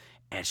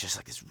 And it's just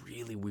like this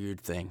really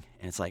weird thing.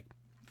 And it's like,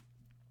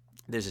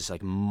 there's this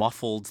like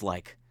muffled,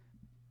 like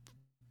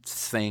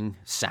thing,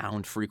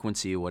 sound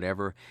frequency or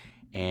whatever.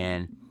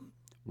 And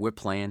we're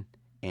playing,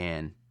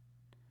 and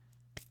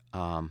I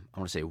want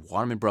to say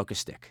Waterman broke a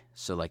stick.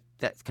 So like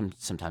that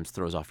sometimes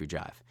throws off your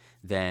jive.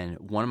 Then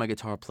one of my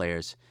guitar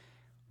players,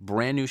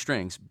 brand new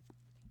strings,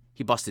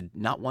 he busted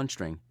not one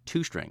string,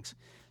 two strings.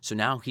 So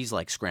now he's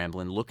like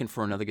scrambling, looking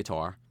for another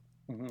guitar,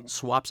 Mhm.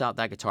 swaps out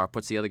that guitar,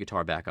 puts the other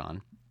guitar back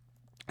on.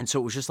 And so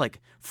it was just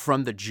like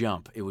from the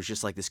jump, it was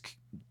just like this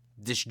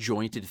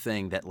disjointed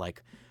thing that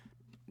like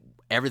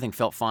everything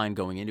felt fine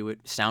going into it.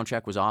 Sound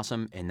check was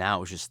awesome. And now it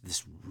was just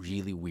this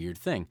really weird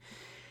thing.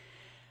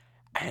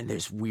 And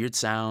there's weird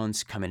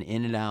sounds coming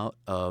in and out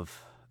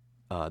of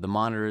the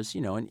monitors,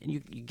 you know, and you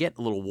get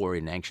a little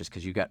worried and anxious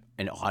because you got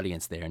an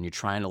audience there and you're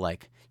trying to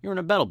like, you're in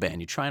a metal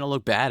band, you're trying to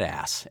look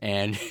badass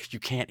and you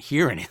can't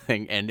hear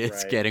anything and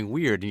it's Right. getting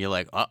weird and you're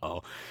like,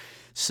 uh-oh.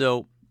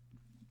 So,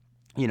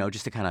 you know,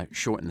 just to kind of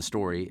shorten the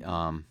story,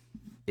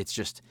 it's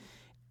just,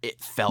 it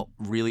felt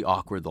really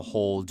awkward the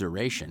whole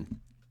duration.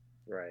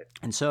 Right.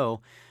 And so,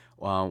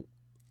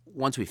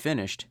 once we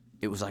finished,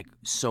 it was like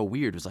so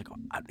weird. It was like,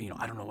 I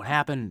don't know what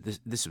happened.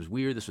 This was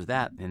weird. This was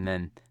that. And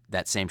then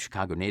that same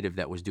Chicago native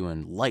that was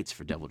doing lights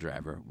for Devil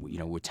Driver, you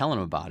know, we're telling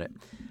him about it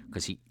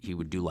because he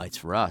would do lights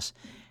for us.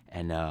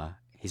 And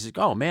he says,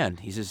 oh man,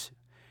 he says,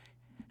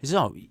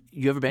 oh,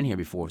 you ever been here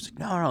before? It's like,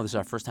 no, this is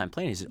our first time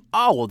playing. He says,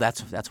 oh, well,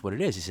 that's what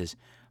it is. He says,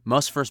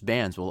 most first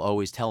bands will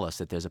always tell us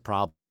that there's a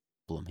problem.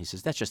 He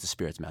says, that's just the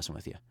spirits messing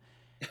with you.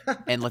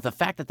 And like the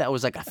fact that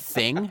was like a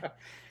thing.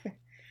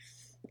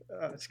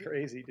 It's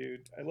crazy,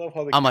 dude. I love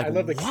how I'm like, I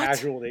love the what?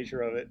 casual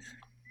nature of it.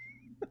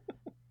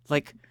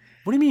 Like,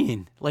 what do you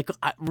mean? Like,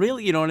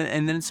 really, you know?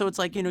 And then so it's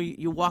like, you know,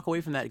 you walk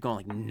away from that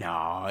going like,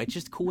 no, it's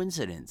just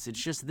coincidence. It's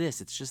just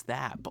this. It's just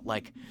that. But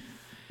like,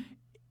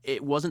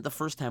 it wasn't the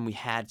first time we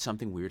had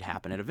something weird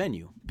happen at a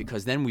venue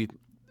because then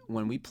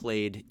when we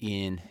played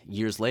in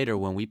years later,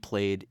 when we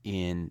played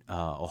in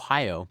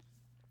Ohio,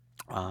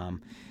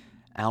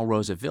 Al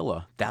Rosa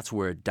Villa, that's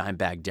where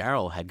Dimebag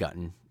Darrell had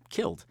gotten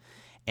killed.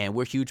 And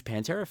we're huge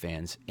Pantera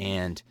fans.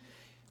 And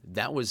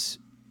that was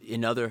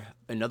another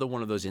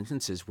one of those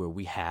instances where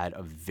we had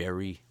a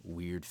very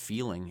weird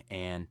feeling.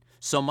 And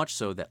so much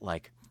so that,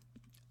 like,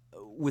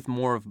 with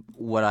more of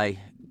what I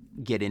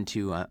get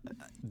into,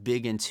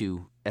 big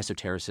into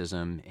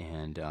esotericism,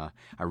 and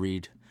I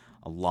read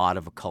a lot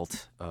of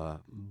occult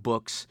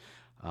books.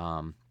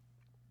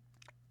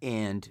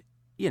 And,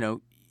 you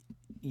know,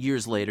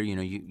 years later, you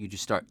know, you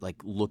just start like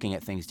looking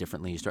at things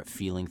differently. You start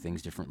feeling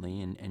things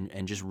differently,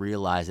 and just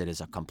realize that it's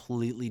a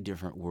completely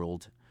different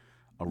world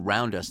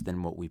around us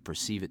than what we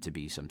perceive it to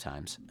be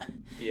sometimes.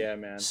 Yeah,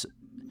 man. So,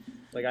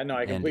 Like I know,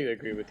 I and completely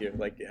agree with you.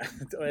 Like yeah,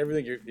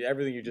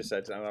 everything you just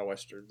said, I don't know,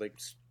 like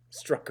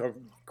struck a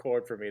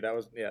chord for me. That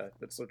was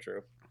that's so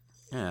true.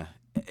 yeah,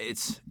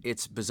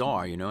 it's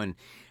bizarre, you know. And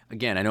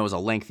again, I know it was a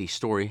lengthy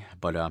story,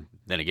 but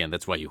then again,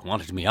 that's why you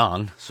wanted me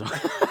on. So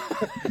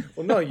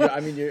Well, no, I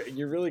mean,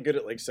 you're really good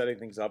at like setting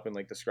things up and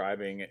like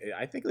describing.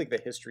 I think like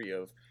the history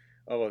of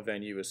a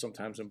venue is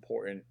sometimes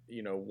important.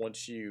 You know,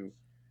 once you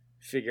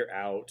figure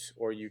out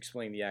or you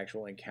explain the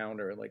actual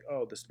encounter, like,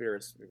 oh, the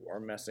spirits are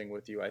messing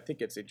with you. I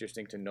think it's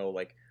interesting to know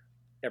like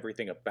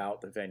everything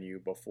about the venue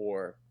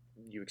before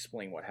you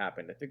explain what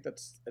happened. I think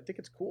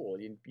it's cool.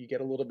 You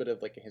get a little bit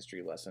of like a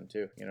history lesson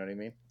too. You know what I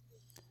mean?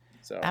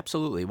 So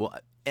absolutely. Well,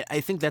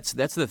 I think that's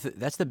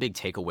the big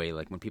takeaway.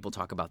 Like when people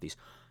talk about these,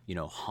 you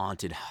know,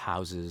 haunted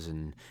houses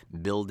and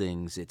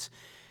buildings, it's,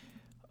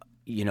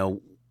 you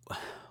know,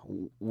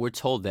 we're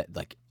told that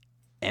like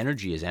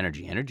energy is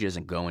energy. Energy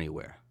doesn't go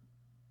anywhere.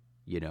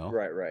 You know,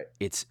 right.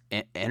 it's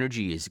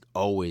energy is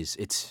always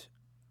it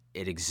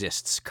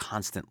exists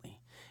constantly.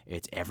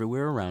 It's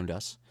everywhere around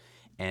us,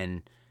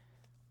 and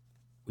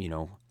you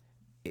know,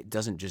 it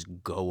doesn't just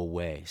go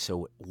away.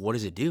 So what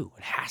does it do?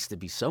 It has to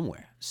be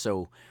somewhere.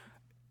 So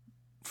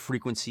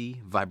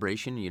frequency,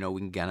 vibration, you know,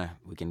 we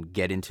can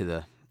get into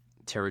the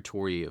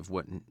territory of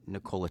what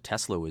Nikola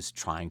Tesla was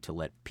trying to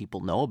let people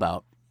know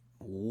about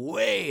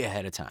way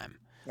ahead of time.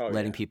 Oh,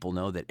 letting yeah. people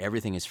know that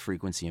everything is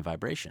frequency and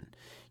vibration.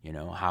 You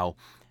know, how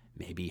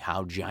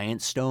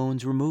giant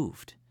stones were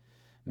moved.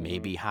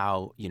 Maybe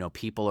how, you know,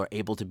 people are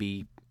able to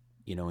be,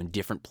 you know, in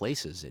different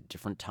places at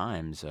different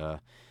times.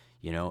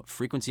 You know,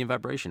 frequency and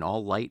vibration.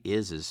 All light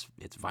is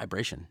it's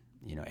vibration.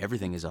 You know,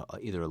 everything is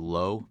either a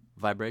low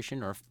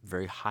vibration or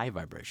very high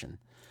vibration.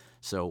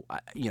 So,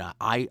 you know,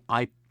 I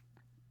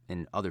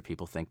and other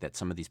people think that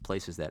some of these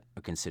places that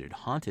are considered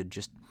haunted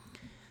just,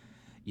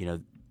 you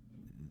know,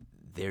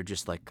 they're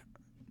just like,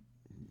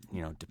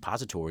 you know,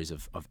 depositories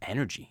of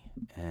energy,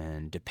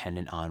 and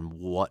dependent on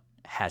what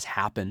has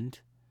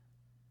happened,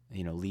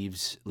 you know,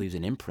 leaves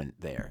an imprint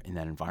there in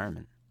that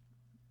environment.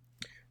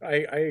 I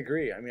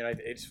agree. I mean,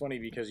 it's funny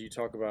because you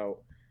talk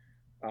about,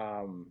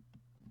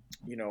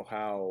 you know,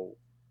 how,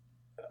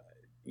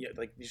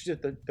 like it's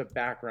just the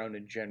background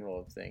in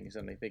general of things,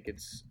 and I think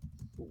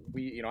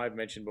you know, I've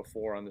mentioned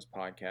before on this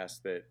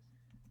podcast that,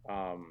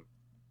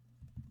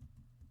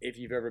 if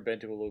you've ever been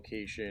to a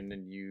location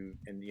and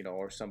you know,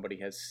 or somebody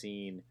has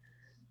seen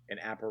an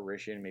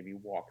apparition maybe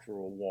walk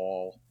through a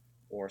wall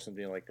or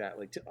something like that,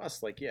 like to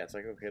us, like, yeah, it's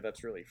like, okay,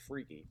 that's really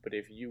freaky. But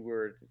if you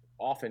were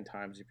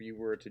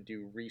to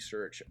do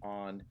research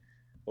on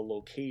the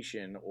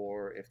location,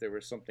 or if there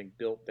was something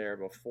built there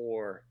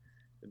before,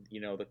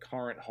 you know, the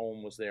current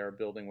home was there,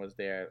 building was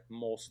there,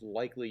 most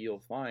likely you'll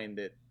find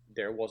that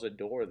there was a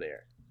door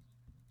there.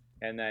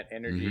 and that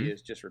energy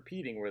is just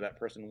repeating where that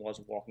person was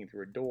walking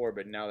through a door,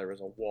 but now there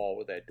was a wall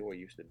where that door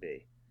used to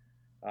be,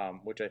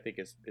 which I think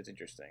is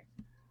interesting.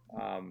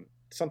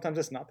 Sometimes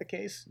that's not the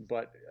case,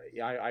 but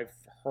I've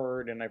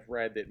heard and I've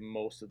read that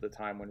most of the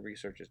time when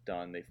research is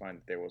done, they find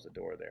that there was a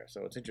door there.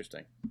 So it's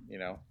interesting, you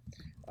know.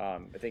 I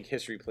think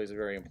history plays a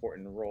very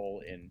important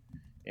role in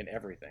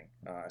everything,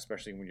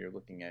 especially when you're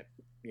looking at,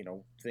 you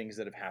know, things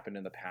that have happened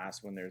in the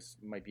past when there's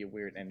might be a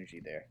weird energy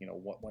there. You know,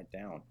 what went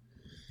down.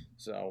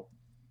 So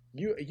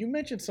you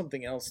mentioned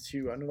something else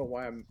too. I don't know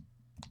why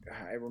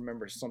I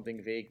remember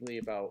something vaguely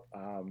about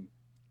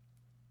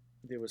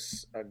there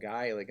was a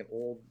guy, like an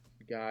old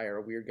guy or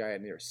a weird guy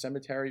near a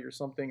cemetery or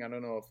something. I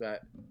don't know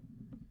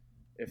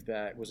if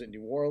that was in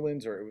New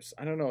Orleans or it was,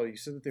 I don't know. You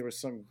said that there was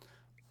some.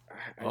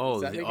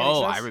 Does that make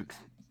any sense?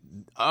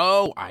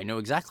 I know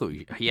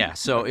exactly. Yeah.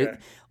 So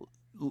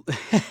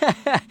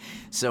Okay.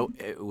 so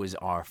it was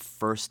our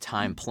first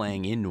time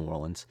playing in New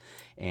Orleans,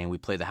 and we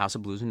played the House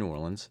of Blues in New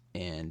Orleans,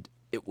 and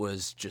it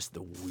was just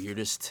the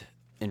weirdest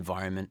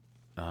environment.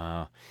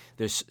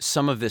 There's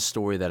some of this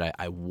story that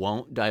I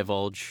won't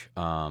divulge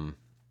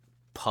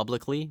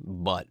publicly,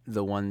 but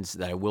the ones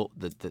that I will,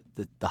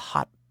 the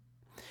hot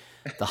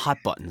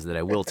buttons that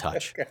I will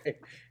touch. Okay.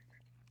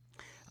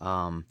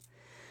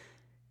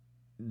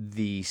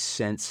 The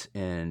sense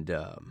and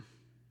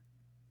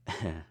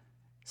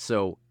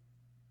so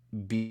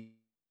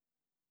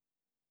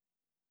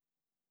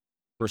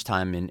first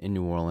time in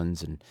New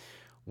Orleans, and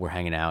we're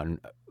hanging out, and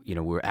you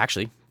know, we're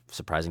actually,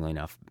 surprisingly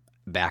enough,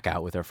 back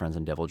out with our friends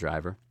on Devil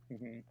Driver.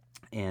 Mm-hmm.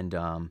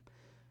 And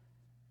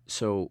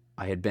so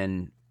I had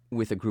been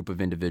with a group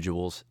of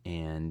individuals,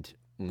 and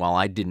while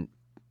I didn't,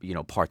 you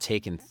know,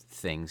 partake in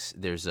things,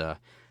 there's a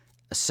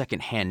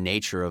secondhand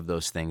nature of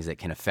those things that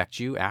can affect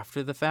you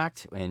after the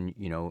fact. And,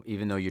 you know,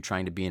 even though you're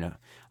trying to be in a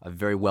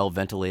very well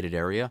ventilated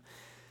area,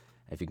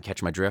 if you can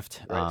catch my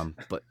drift. Right.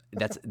 But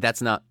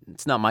it's not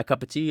my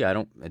cup of tea.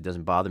 It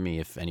doesn't bother me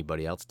if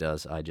anybody else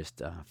does. I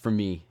just, for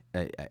me,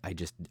 I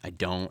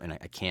don't, and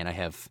I can't. I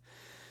have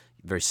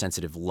very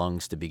sensitive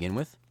lungs to begin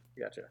with.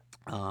 Gotcha.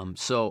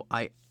 So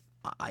I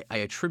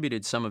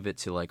attributed some of it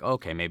to, like,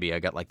 okay, maybe I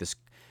got like this,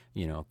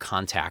 you know,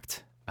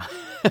 contact,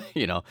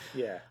 you know,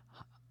 Yeah.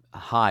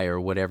 high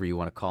or whatever you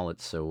want to call it.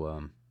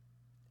 So,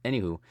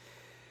 anywho,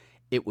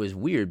 it was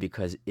weird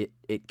because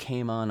it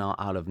came on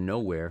out of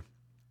nowhere,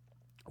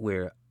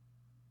 where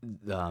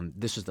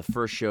this was the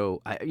first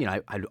show.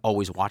 I'd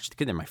always watched,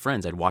 because they're my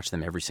friends. I'd watch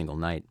them every single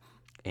night,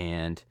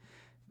 and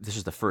this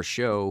was the first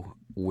show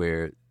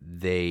where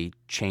they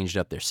changed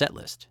up their set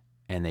list,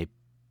 and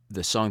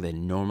the song they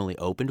normally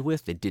opened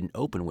with, they didn't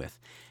open with.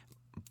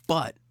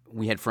 But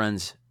we had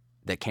friends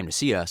that came to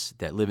see us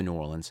that live in New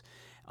Orleans,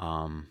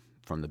 from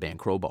the band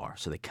Crowbar.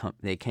 So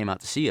they came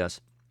out to see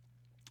us.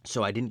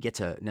 So I didn't get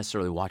to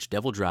necessarily watch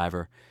Devil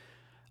Driver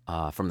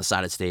from the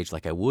side of the stage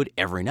like I would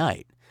every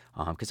night,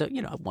 because I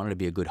wanted to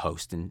be a good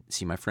host and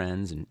see my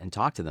friends and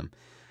talk to them.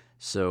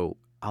 So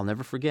I'll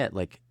never forget,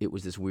 like, it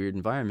was this weird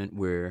environment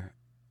where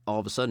all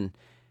of a sudden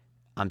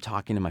I'm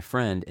talking to my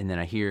friend, and then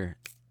I hear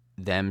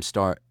them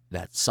start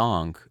that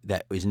song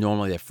that is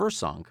normally their first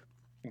song.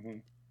 Mm-hmm.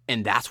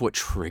 And that's what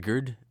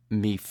triggered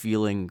me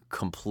feeling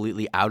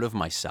completely out of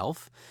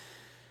myself.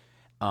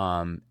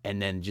 And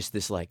then just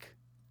this, like,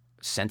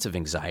 sense of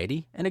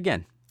anxiety. And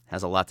again,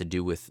 has a lot to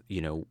do with,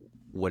 you know,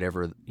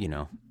 whatever, you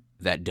know,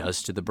 that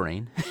does to the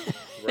brain.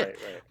 Right.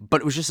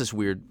 But it was just this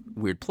weird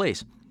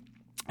place.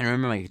 And I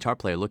remember my guitar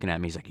player looking at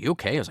me. He's like, "You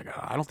okay?" I was like,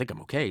 "Oh, I don't think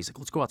I'm okay." He's like,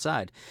 "Let's go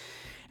outside."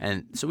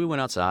 And so we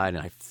went outside,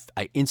 and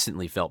I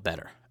instantly felt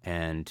better.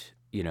 And,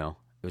 you know,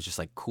 it was just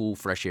like cool,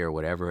 fresh air or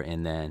whatever.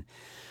 And then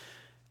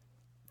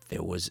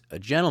there was a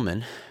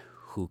gentleman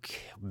who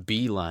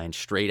beelined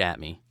straight at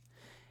me,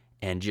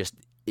 and just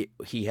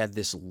he had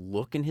this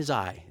look in his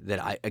eye that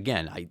I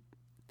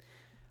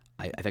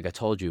think I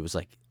told you, it was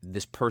like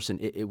this person,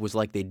 it was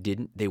like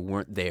they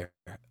weren't there,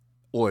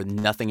 or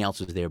nothing else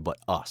was there but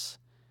us.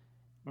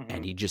 Mm-hmm.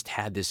 And he just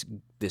had this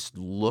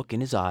look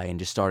in his eye and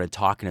just started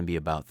talking to me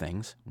about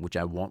things, which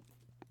I won't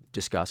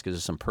discuss because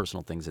there's some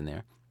personal things in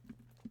there.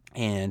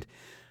 And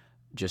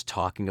just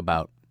talking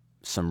about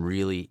some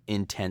really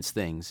intense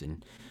things.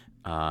 And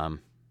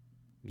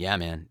yeah,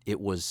 man, it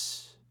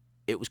was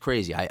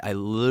crazy. I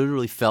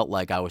literally felt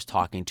like I was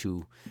talking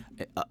to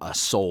a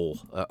soul,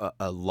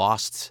 a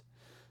lost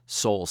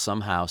soul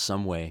somehow,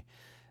 some way,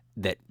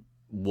 that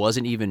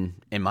wasn't even,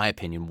 in my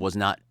opinion, was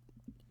not.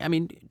 I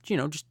mean, you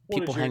know, just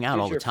people hang out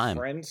all the time.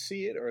 Did your friends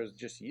see it, or is it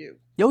just you?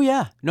 Oh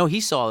yeah, no,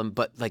 he saw them,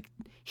 but like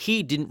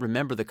he didn't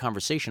remember the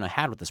conversation I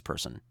had with this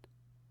person.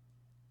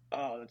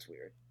 Oh, that's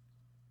weird.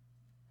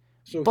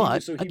 So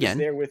But he again, was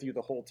there with you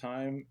the whole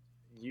time.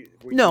 He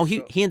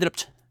ended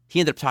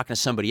up talking to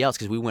somebody else,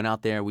 because we went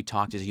out there, we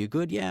talked. Is you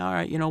good? Yeah, all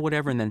right, you know,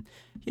 whatever. And then,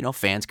 you know,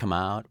 fans come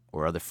out,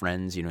 or other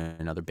friends, you know,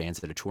 and other bands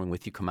that are touring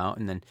with you come out,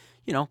 and then,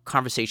 you know,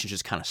 conversations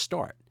just kind of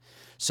start.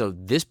 So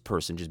this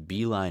person just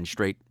beeline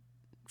straight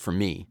for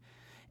me,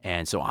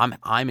 and so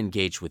I'm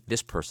engaged with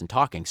this person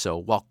talking. So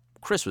while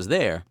Chris was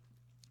there,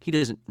 he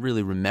doesn't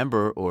really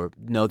remember or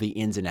know the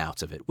ins and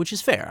outs of it, which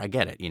is fair. I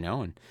get it,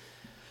 and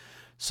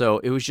so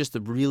it was just a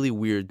really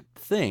weird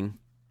thing.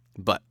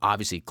 But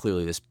obviously,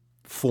 clearly, this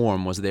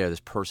form was there, this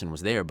person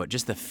was there, but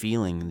just the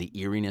feeling, the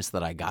eeriness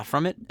that I got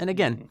from it. And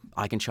again,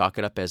 I can chalk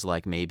it up as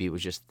like maybe it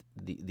was just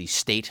the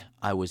state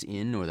I was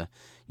in, or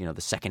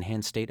the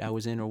secondhand state I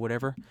was in, or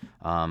whatever.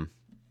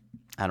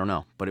 I don't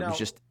know, but it was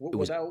just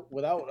without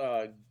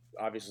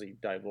obviously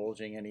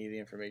divulging any of the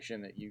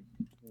information that you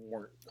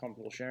weren't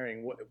comfortable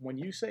sharing. When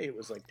you say it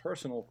was like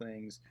personal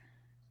things,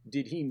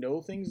 did he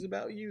know things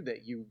about you that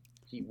he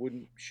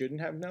shouldn't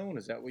have known?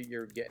 Is that what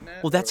you're getting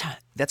at? Well,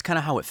 that's kind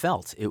of how it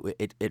felt.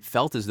 It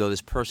felt as though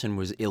this person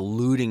was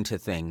alluding to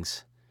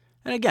things.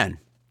 And again,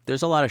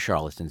 there's a lot of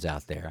charlatans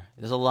out there.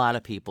 There's a lot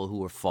of people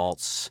who are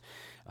false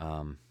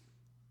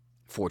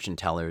fortune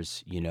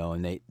tellers,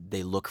 and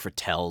they look for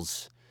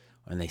tells,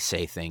 and they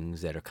say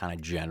things that are kind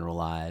of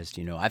generalized.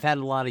 I've had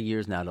a lot of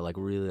years now to like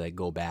really like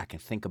go back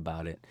and think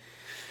about it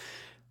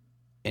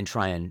and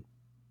try and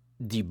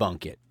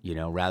debunk it,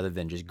 rather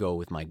than just go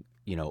with my,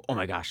 oh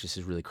my gosh, this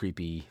is really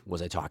creepy.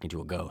 Was I talking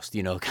to a ghost?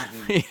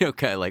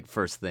 Kind of like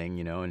first thing,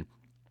 and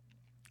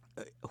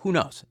who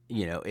knows,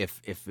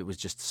 if it was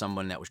just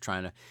someone that was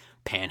trying to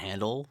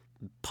panhandle,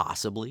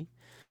 possibly.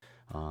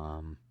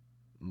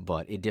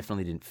 But it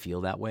definitely didn't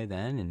feel that way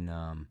then.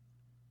 And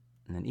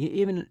then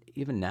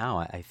even now,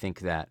 I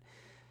think that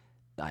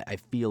I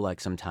feel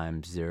like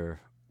sometimes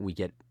we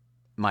get,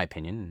 my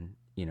opinion,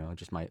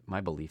 just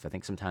my belief. I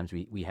think sometimes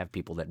we have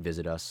people that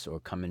visit us or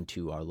come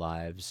into our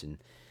lives, and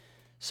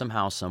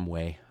somehow, some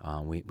way,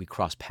 we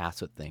cross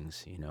paths with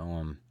things.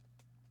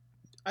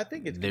 I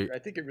think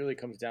it really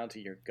comes down to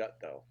your gut,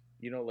 though.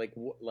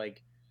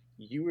 Like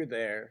you were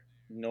there,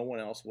 no one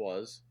else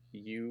was.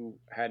 You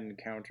had an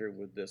encounter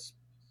with this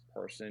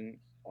person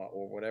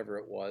or whatever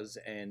it was,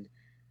 and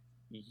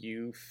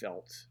you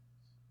felt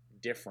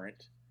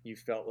different. You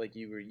felt like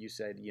you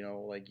said,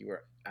 like you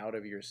were out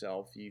of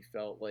yourself. You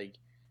felt like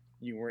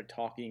you weren't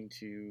talking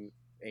to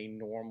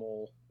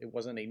it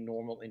wasn't a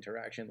normal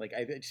interaction. Like,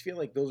 I just feel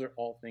like those are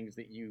all things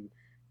that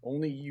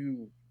only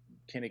you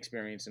can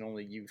experience and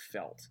only you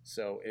felt.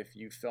 So if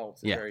you felt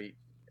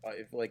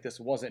if like this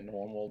wasn't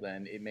normal,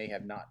 then it may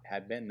have not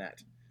had been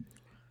that,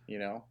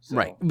 So.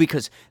 Right.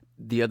 Because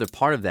the other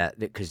part of that,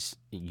 because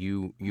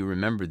you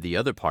remembered the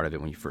other part of it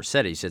when you first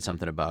said it, you said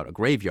something about a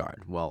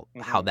graveyard. Well,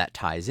 how that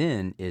ties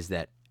in is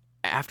that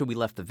after we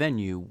left the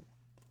venue,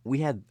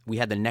 we had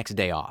the next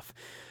day off.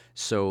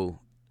 So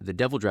the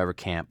Devil Driver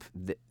camp,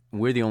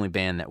 we're the only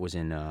band that was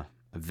in a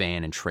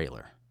van and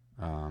trailer.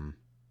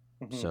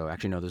 So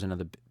actually, no, there's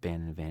another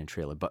band in a van and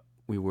trailer. But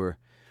we were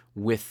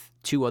with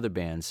two other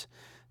bands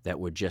that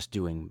were just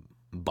doing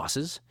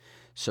buses.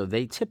 So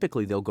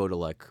they'll go to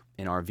like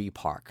an RV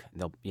park.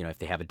 They'll, if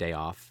they have a day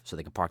off, so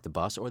they can park the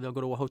bus, or they'll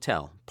go to a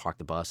hotel, park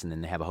the bus, and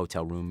then they have a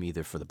hotel room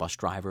either for the bus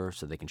driver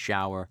so they can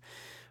shower,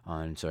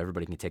 and so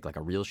everybody can take like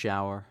a real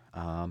shower.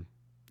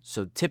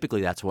 So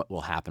typically that's what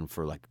will happen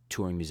for like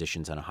touring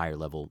musicians on a higher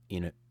level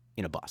in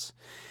a bus.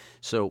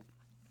 So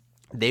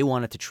they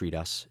wanted to treat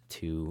us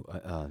to,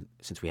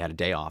 since we had a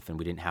day off and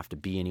we didn't have to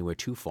be anywhere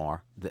too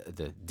far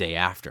the day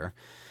after.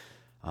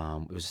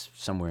 It was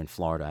somewhere in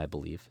Florida, I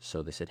believe.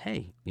 So they said,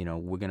 hey,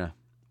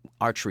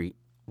 our treat,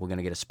 we're going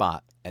to get a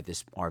spot at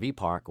this RV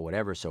park or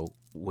whatever. So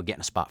we're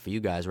getting a spot for you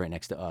guys right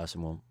next to us,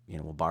 and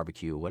we'll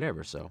barbecue or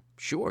whatever. So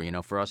sure,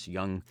 for us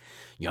young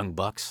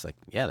bucks, like,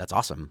 yeah, that's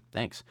awesome.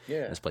 Thanks.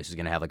 Yeah. This place is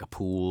going to have like a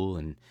pool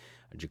and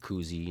a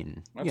jacuzzi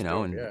and, that's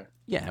good,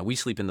 yeah, we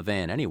sleep in the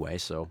van anyway.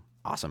 So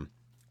awesome.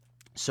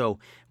 So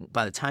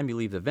by the time you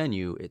leave the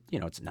venue,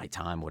 it's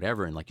nighttime,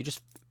 whatever. And like, you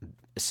just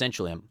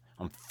essentially,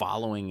 I'm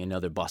following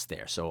another bus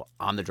there. So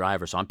I'm the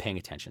driver, so I'm paying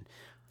attention.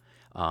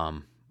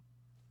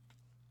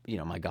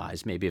 My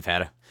guys maybe have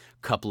had a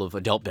couple of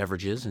adult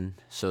beverages, and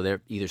so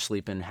they're either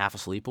sleeping half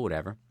asleep or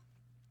whatever.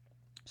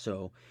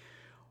 So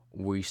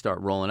we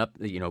start rolling up,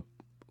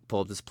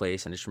 pull up this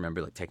place, and I just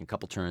remember like taking a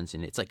couple turns,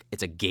 and it's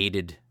a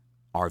gated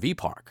RV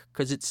park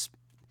because it's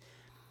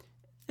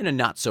in a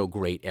not so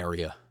great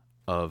area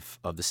of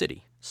the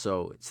city.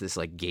 So it's this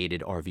like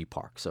gated RV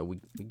park. So we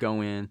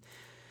go in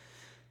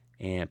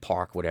and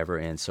park, whatever.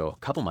 And so a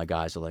couple of my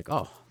guys are like,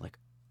 oh, like,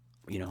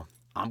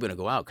 I'm going to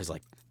go out because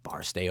like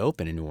bars stay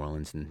open in New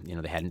Orleans, and,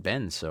 they hadn't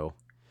been. So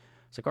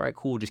it's like, all right,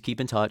 cool. Just keep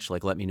in touch.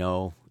 Like, let me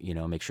know,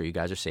 make sure you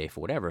guys are safe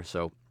or whatever.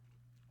 So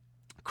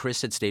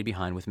Chris had stayed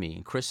behind with me,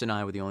 and Chris and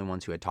I were the only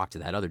ones who had talked to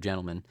that other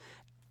gentleman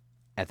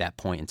at that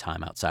point in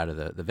time outside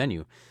of the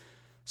venue.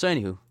 So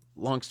anywho,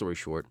 long story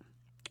short,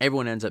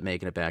 everyone ends up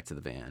making it back to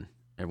the van.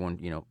 Everyone,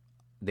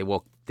 they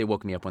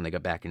woke me up when they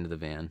got back into the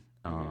van.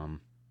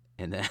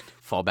 And then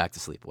fall back to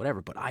sleep,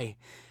 whatever. But I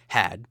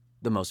had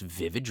the most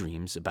vivid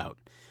dreams about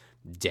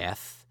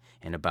death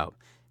and about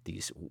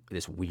this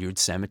weird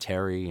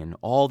cemetery and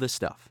all this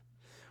stuff.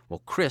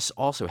 Well, Chris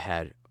also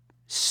had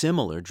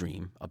similar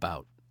dream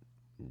about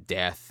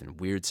death and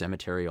weird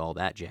cemetery, all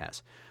that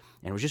jazz.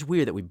 And it was just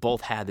weird that we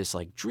both had this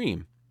like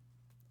dream,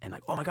 and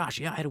like, oh my gosh,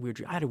 yeah, I had a weird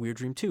dream. I had a weird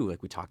dream too.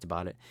 Like, we talked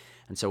about it,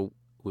 and so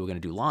we were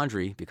going to do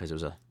laundry because it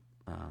was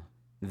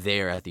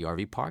there at the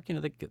RV park, you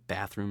know, they get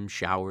bathroom,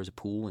 showers, a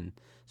pool, and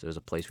so there's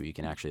a place where you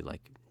can actually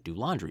like do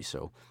laundry.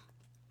 So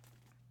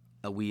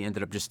we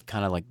ended up just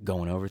kind of like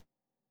going over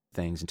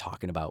things and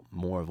talking about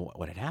more of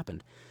what had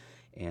happened,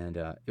 and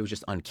it was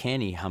just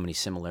uncanny how many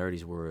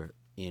similarities were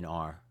in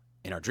our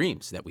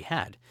dreams that we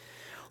had.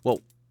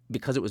 Well,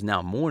 because it was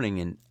now morning,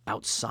 and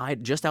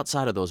just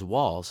outside of those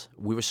walls,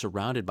 we were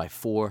surrounded by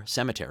 4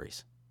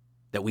 cemeteries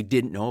that we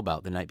didn't know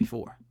about the night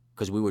before,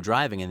 because we were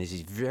driving and there's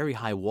these very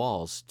high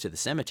walls to the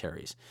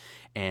cemeteries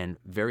and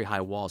very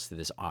high walls to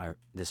this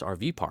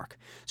RV park.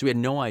 So we had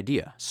no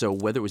idea. So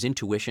whether it was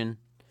intuition,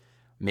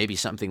 maybe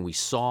something we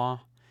saw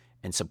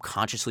and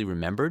subconsciously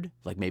remembered,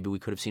 like maybe we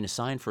could have seen a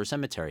sign for a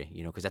cemetery,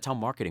 you know, because that's how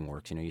marketing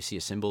works. You know, you see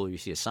a symbol, you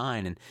see a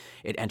sign, and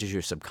it enters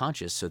your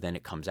subconscious, so then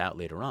it comes out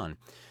later on.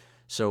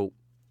 So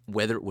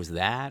whether it was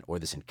that or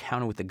this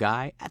encounter with the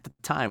guy, at the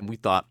time we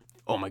thought,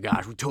 oh my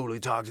gosh, we totally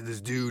talked to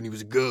this dude and he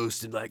was a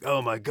ghost, and like,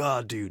 oh my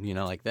God, dude, you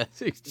know, like that's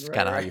just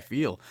kind of how you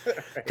feel.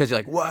 Because you're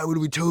like, why would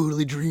we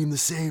totally dream the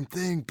same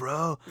thing,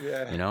 bro?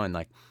 Yeah. You know, and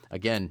like,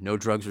 again, no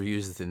drugs were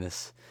used in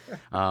this.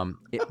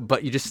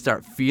 But you just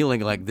start feeling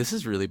like this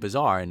is really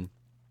bizarre. And,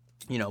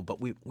 you know, but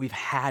we've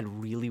had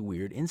really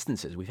weird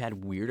instances. We've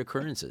had weird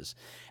occurrences.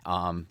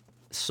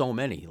 So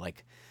many,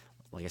 like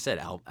I said,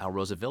 Al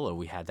Rosa Villa,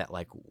 we had that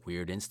like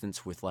weird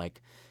instance with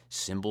like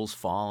cymbals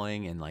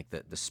falling and like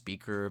the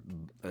speaker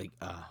like,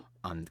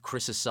 on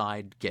Chris's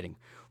side getting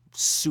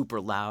super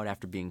loud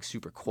after being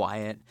super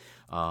quiet.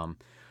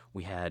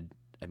 We had,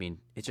 I mean,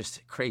 it's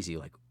just crazy,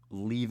 like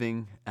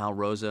leaving Al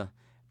Rosa,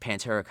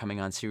 Pantera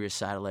coming on Sirius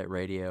Satellite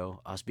Radio,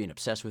 us being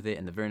obsessed with it,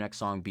 and the very next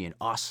song being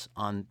us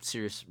on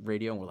Sirius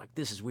Radio, and we're like,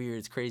 this is weird,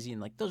 it's crazy,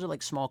 and like those are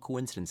like small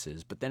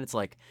coincidences. But then it's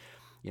like,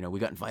 you know, we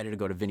got invited to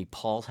go to Vinnie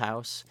Paul's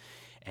house,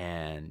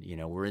 and, you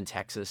know, we're in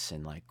Texas,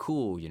 and like,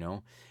 cool, you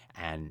know,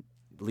 and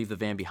leave the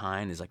van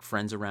behind, there's like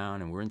friends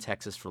around, and we're in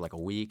Texas for like a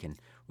week, and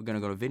we're gonna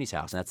go to Vinnie's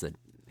house, and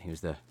he was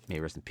the, may he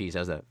rest in peace, that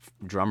was the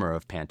drummer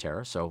of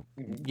Pantera, so,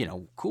 you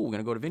know, cool, we're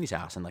gonna go to Vinnie's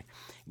house, and like,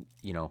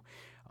 you know,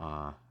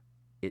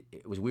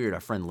 it was weird. Our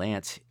friend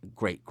Lance,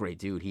 great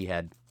dude, he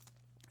had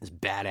this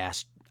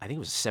badass, I think it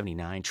was a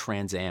 79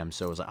 Trans Am,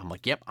 so it was like, I'm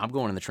like, yep, I'm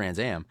going in the Trans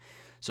Am.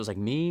 So it's like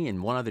me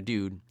and one other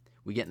dude,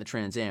 we get in the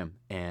Trans Am,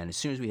 and as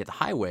soon as we hit the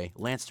highway,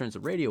 Lance turns the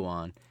radio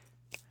on,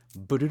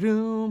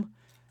 ba-da-doom,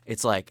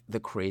 it's like the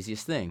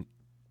craziest thing.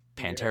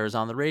 Pantera's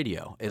on the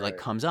radio. It like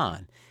comes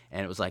on,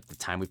 and it was like the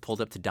time we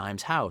pulled up to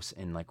Dime's house,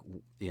 and like,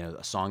 you know,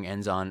 a song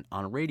ends on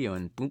a radio,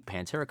 and boom,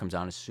 Pantera comes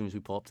on as soon as we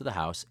pull up to the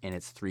house, and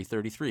it's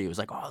 3:33. It was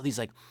like all these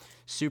like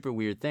super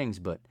weird things,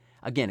 but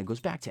again, it goes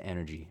back to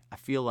energy. I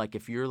feel like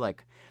if you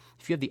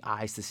have the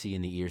eyes to see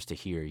and the ears to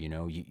hear, you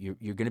know,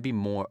 you're going to be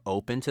more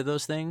open to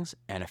those things.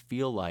 And I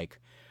feel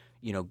like,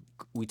 you know,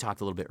 we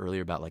talked a little bit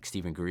earlier about like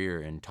Stephen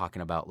Greer and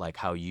talking about like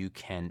how you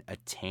can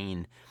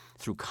attain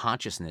through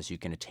consciousness, you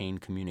can attain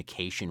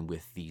communication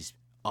with these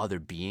other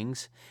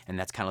beings, and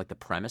that's kind of like the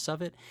premise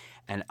of it.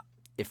 And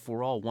if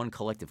we're all one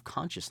collective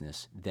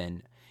consciousness,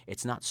 then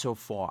it's not so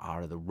far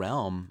out of the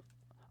realm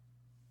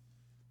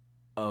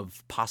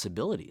of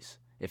possibilities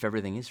if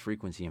everything is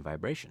frequency and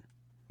vibration.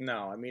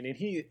 No, I mean, and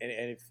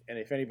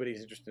if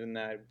anybody's interested in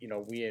that, you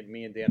know, me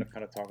and Dan have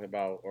kind of talked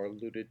about or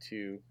alluded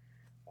to,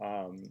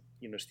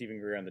 you know, Stephen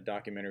Greer on the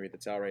documentary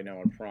that's out right now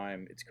on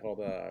Prime. It's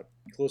called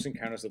Close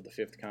Encounters of the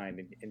Fifth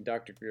Kind, and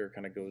Dr. Greer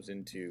kind of goes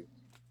into,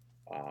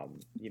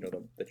 you know,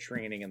 the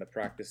training and the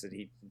practice that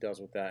he does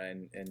with that,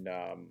 and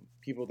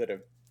people that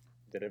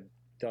have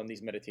done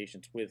these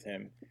meditations with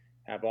him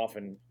have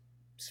often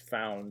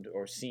found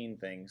or seen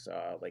things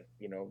like,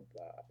 you know,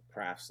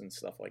 crafts and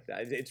stuff like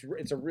that.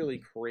 It's a really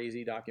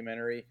crazy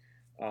documentary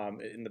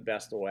in the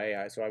best way.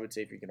 So I would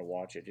say if you're going to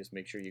watch it, just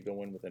make sure you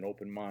go in with an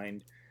open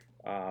mind,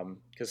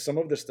 because some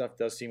of the stuff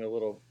does seem a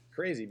little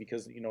crazy,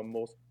 because, you know,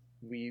 most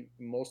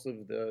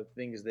of the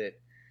things that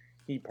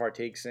he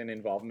partakes in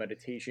involve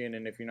meditation,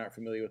 and if you're not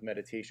familiar with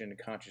meditation and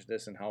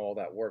consciousness and how all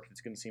that works, it's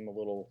going to seem a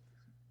little,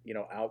 you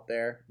know, out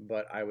there.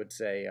 But I would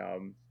say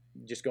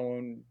just go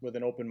in with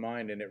an open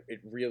mind, and it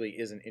really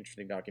is an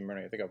interesting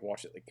documentary. I think I've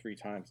watched it like 3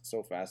 times. It's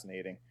so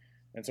fascinating,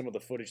 and some of the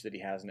footage that he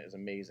has in it is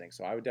amazing.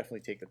 So I would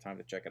definitely take the time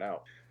to check it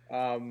out.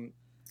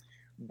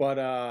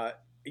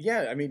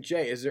 Yeah, I mean,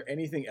 Jay, is there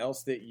anything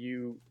else that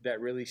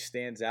really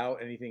stands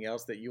out? Anything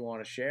else that you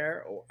want to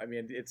share? Or, I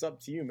mean, it's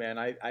up to you,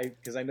 man.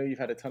 Because I know you've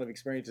had a ton of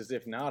experiences.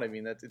 If not, I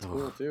mean, it's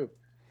cool too.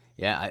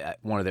 Yeah,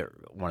 one of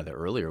the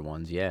earlier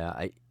ones. Yeah,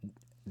 I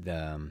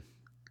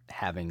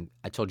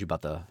told you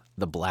about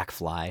the black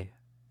fly.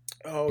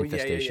 Oh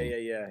infestation,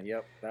 yeah.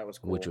 Yep, that was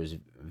cool. Which was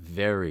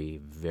very,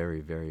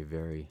 very, very,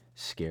 very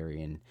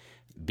scary, and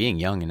being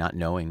young and not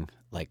knowing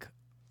like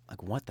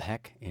what the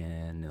heck,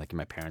 and like in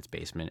my parents'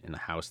 basement in the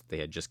house that they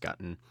had just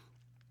gotten,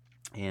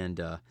 and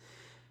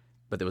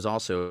but there was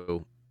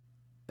also,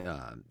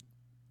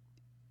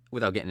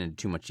 without getting into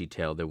too much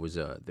detail, there was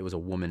a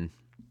woman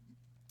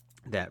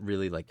that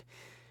really like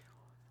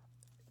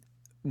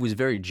was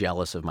very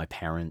jealous of my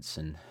parents,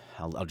 and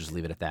I'll just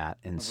leave it at that.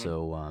 And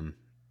so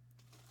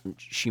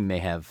she may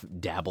have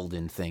dabbled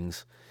in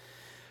things.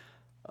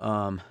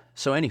 So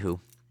anywho,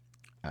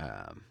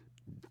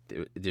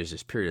 there's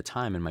this period of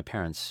time in my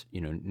parents'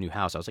 new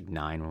house. I was like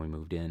 9 when we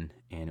moved in,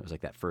 and it was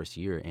like that first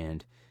year,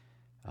 and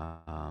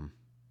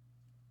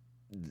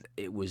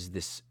it was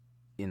this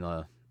in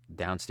the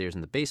downstairs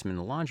in the basement in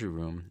the laundry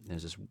room.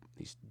 There's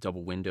these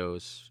double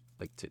windows,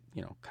 like to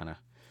kind of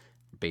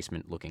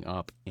basement looking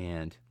up,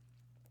 and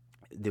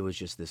there was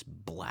just this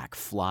black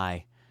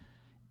fly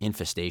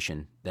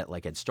infestation that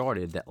like had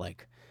started that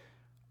like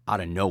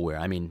out of nowhere.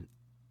 I mean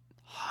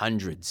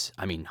hundreds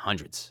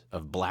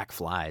of black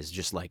flies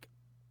just like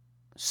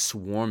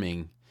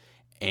swarming,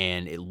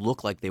 and it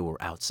looked like they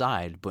were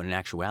outside, but in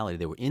actuality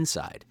they were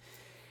inside.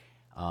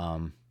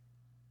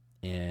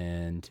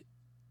 And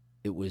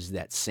it was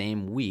that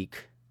same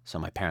week, so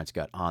my parents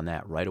got on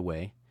that right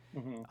away.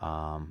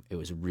 It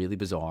was really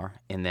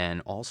bizarre. And then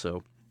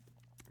also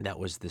that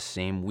was the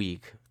same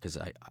week, because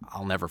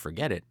I'll never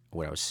forget it,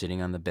 when I was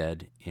sitting on the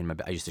bed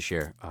I used to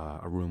share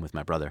a room with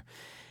my brother,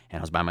 and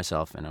I was by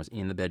myself, and I was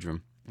in the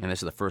bedroom, and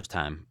this is the first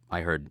time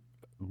I heard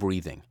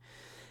breathing,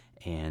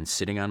 and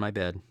sitting on my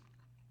bed,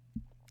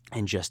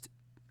 and just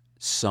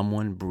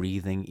someone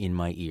breathing in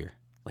my ear,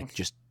 like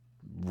just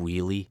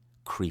really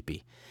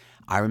creepy.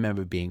 I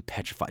remember being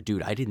petrified.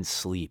 Dude, I didn't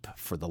sleep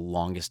for the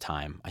longest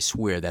time. I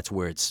swear that's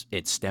where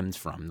it stems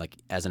from. Like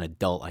as an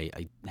adult,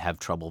 I have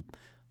trouble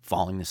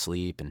falling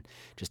asleep and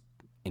just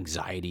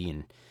anxiety,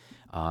 and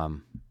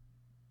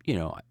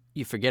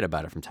you forget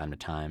about it from time to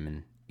time,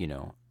 and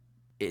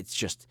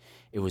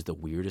it was the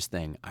weirdest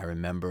thing. I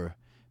remember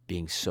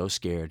being so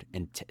scared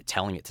and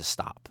telling it to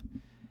stop,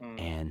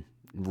 and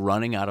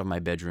running out of my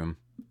bedroom,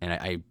 and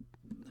I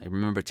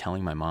remember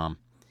telling my mom.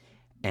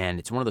 And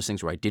it's one of those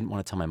things where I didn't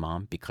want to tell my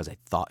mom because I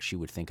thought she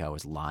would think I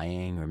was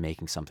lying or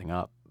making something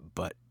up,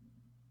 but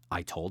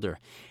I told her.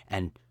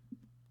 And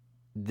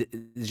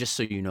just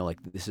so you know, like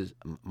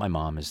my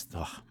mom's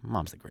the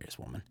greatest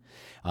woman.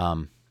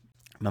 My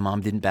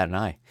mom didn't bat an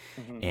eye.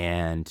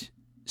 And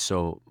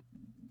so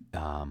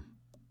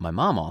my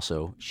mom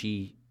also,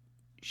 she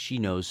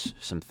knows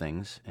some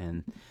things,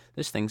 and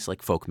there's things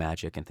like folk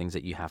magic and things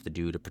that you have to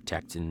do to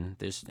protect. And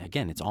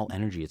it's all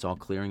energy. It's all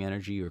clearing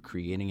energy or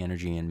creating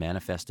energy and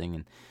manifesting.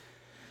 And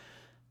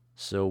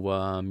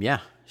so,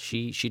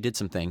 she did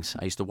some things.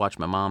 I used to watch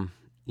my mom.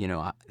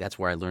 That's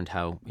where I learned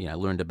how, I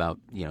learned about,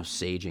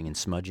 saging and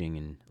smudging,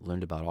 and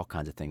learned about all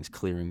kinds of things,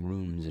 clearing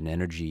rooms and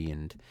energy.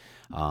 And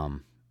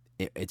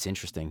it's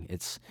interesting.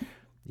 It's,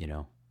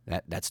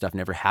 that stuff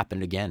never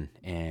happened again.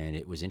 And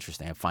it was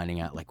interesting. I'm finding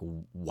out like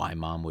why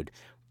mom would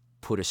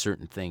put a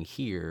certain thing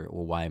here,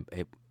 or why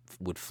it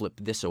would flip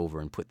this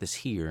over and put this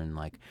here, and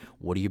like,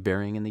 what are you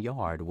burying in the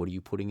yard? What are you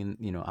putting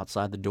in,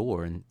 outside the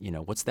door? And,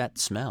 what's that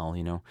smell?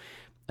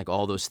 Like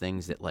all those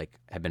things that like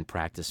have been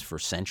practiced for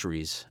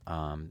centuries,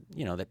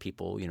 that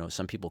people,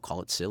 some people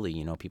call it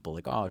silly, people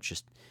like, oh, it's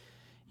just,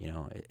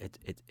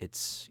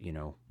 it's,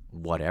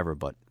 whatever.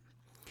 But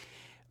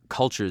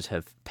cultures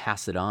have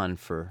passed it on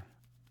for,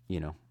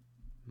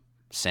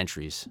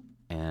 centuries.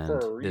 And for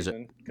a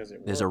reason, because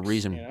there's a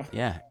reason.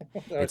 Yeah.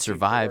 It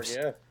survives.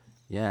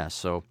 Yeah.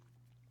 So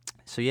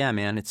yeah,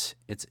 man, it's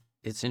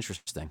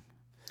interesting.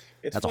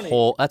 That's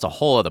funny. That's a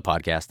whole other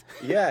podcast.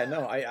 Yeah,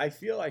 no, I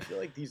feel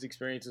like these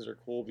experiences are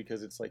cool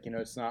because it's like,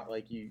 it's not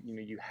like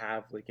you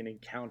have like an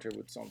encounter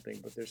with something,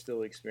 but there's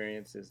still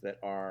experiences that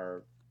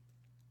are,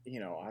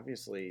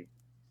 obviously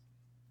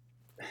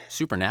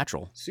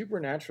supernatural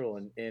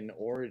in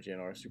origin,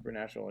 or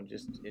supernatural and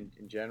just in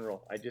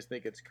general. I just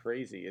think it's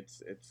crazy.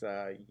 It's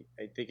I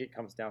think it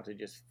comes down to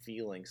just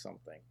feeling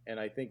something. And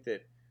I think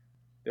that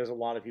there's a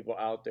lot of people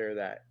out there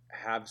that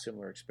have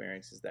similar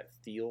experiences, that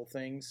feel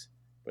things,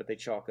 but they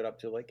chalk it up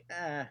to like,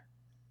 I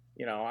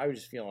was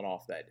just feeling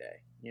off that day,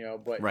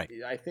 but right.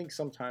 I think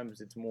sometimes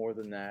it's more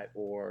than that,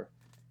 or,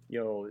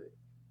 you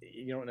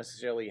don't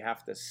necessarily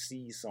have to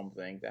see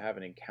something to have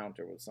an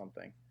encounter with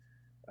something.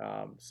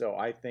 So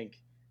I think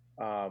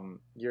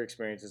your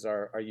experiences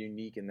are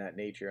unique in that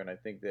nature, and I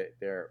think that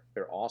they're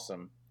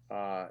awesome,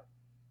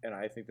 and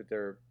I think that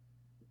they're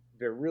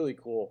really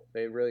cool.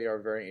 They really are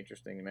very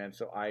interesting, man.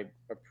 So I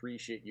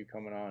appreciate you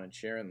coming on and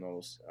sharing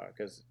those,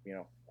 because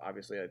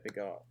obviously I think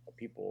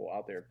people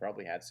out there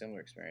probably had similar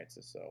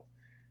experiences. So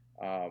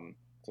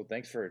so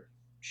thanks for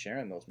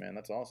sharing those, man.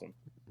 That's awesome.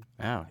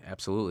 Wow,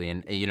 absolutely.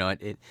 And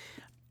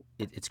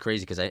it's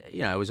crazy because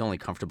I was only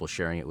comfortable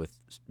sharing it with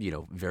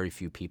very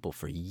few people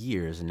for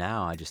years, and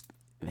now I just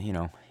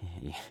I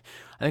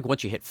think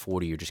once you hit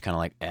 40, you're just kind of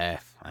like, I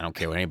don't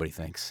care what anybody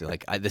thinks.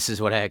 Like this is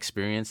what I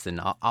experienced,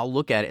 and I'll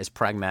look at it as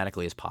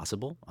pragmatically as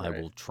possible. Right.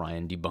 I will try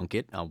and debunk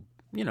it. I'll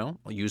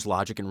use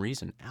logic and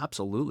reason.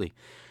 Absolutely,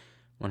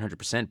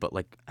 100%. But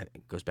like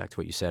it goes back to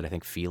what you said. I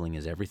think feeling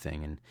is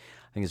everything, and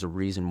I think there's a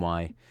reason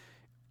why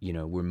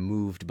we're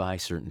moved by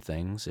certain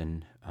things,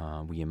 and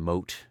we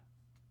emote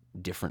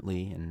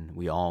differently, and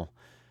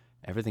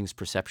everything's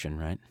perception,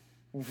 right?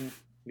 Mm-hmm.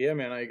 Yeah,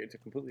 man, I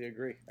completely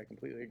agree.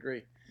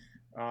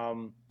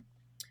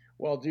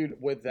 Well, dude,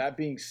 with that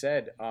being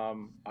said,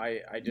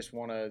 I just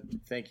want to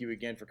thank you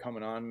again for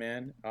coming on,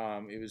 man.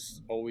 It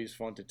was always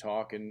fun to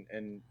talk,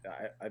 and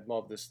I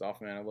love this stuff,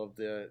 man. I love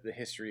the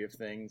history of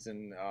things,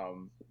 and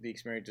the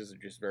experiences are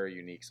just very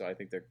unique. So I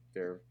think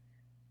they're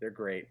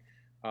great.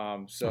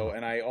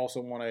 And I also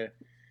want to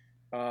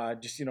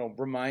just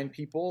remind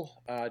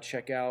people,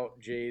 check out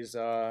Jay's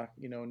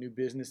new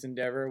business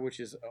endeavor,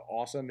 which is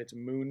awesome. It's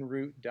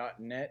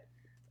moonroot.net.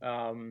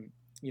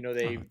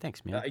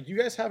 Thanks, man. You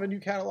guys have a new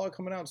catalog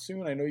coming out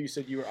soon. I know you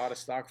said you were out of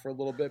stock for a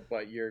little bit,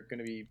 but you're going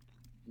to be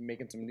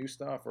making some new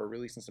stuff or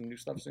releasing some new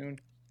stuff soon.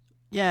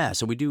 Yeah,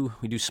 so we do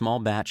small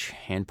batch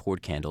hand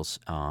poured candles,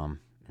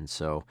 and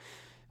so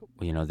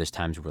there's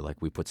times where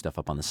we put stuff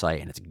up on the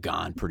site and it's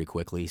gone pretty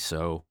quickly.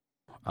 So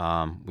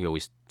we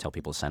always tell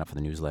people to sign up for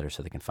the newsletter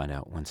so they can find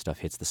out when stuff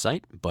hits the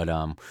site. But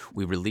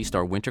we released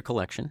our winter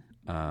collection,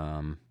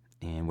 and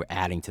we're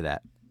adding to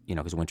that,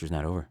 because winter's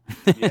not over.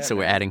 Yeah, so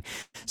we're adding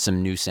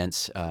some new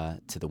scents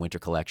to the winter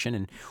collection,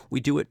 and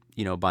we do it,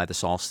 by the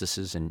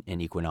solstices and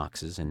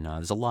equinoxes. And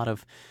there's a lot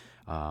of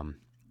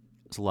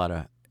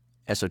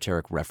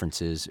esoteric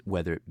references,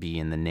 whether it be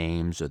in the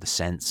names or the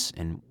scents,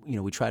 and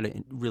we try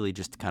to really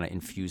just kind of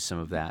infuse some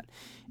of that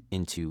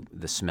into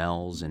the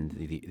smells and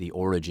the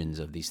origins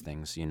of these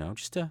things,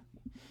 just to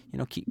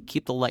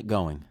keep the light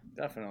going.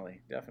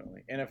 Definitely.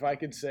 And if I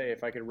could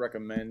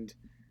recommend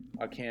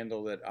a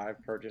candle that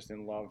I've purchased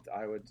and loved,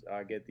 I would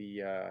get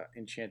the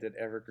Enchanted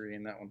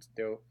Evergreen. That one's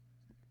dope.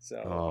 So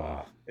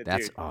I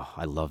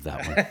love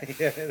that one.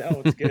 Yeah, that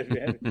one's good,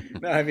 man.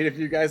 No, I mean, if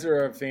you guys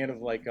are a fan of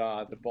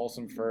the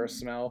balsam fir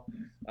smell,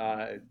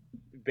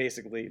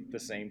 basically the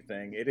same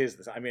thing. It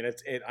is. I mean,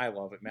 I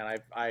love it, man.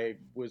 I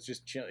was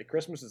just chilling.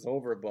 Christmas is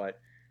over, but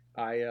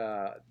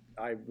I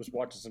was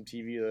watching some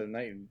TV the other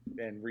night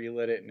and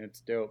relit it, and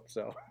it's dope.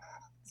 So.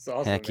 It's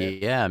awesome, Heck man.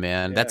 yeah,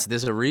 man. Yeah.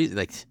 There's a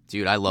reason.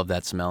 Dude, I love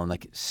that smell,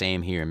 and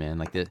same here,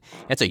 man.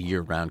 That's a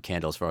year-round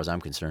candle as far as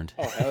I'm concerned.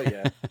 Oh hell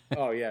yeah!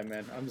 Oh yeah,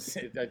 man.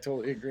 I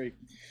totally agree.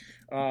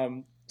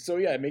 So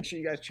yeah, make sure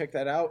you guys check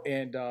that out,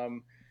 and I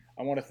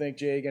want to thank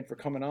Jay again for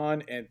coming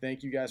on, and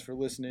thank you guys for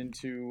listening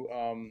to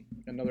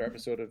another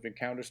episode of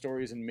Encounter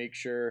Stories. And make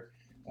sure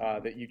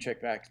that you check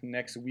back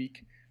next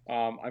week.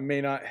 I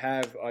may not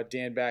have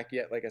Dan back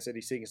yet. Like I said,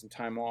 he's taking some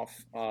time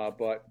off,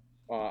 but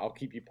I'll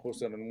keep you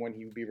posted on when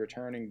he will be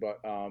returning, but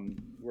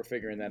we're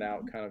figuring that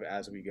out kind of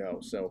as we go.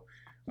 So,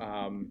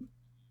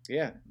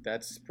 yeah,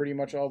 that's pretty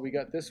much all we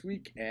got this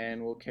week,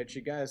 and we'll catch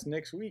you guys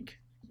next week.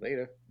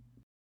 Later.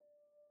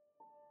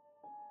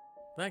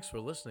 Thanks for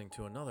listening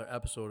to another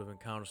episode of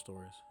Encounter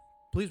Stories.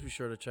 Please be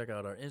sure to check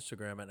out our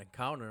Instagram at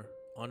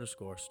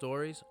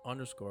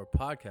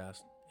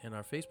encounter_stories_podcast and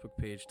our Facebook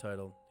page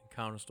titled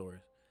Encounter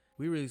Stories.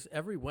 We release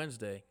every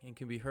Wednesday and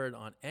can be heard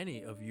on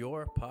any of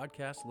your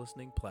podcast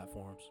listening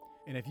platforms.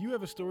 And if you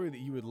have a story that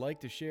you would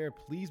like to share,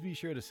 please be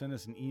sure to send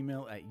us an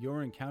email at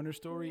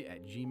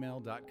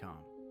yourencounterstory@gmail.com.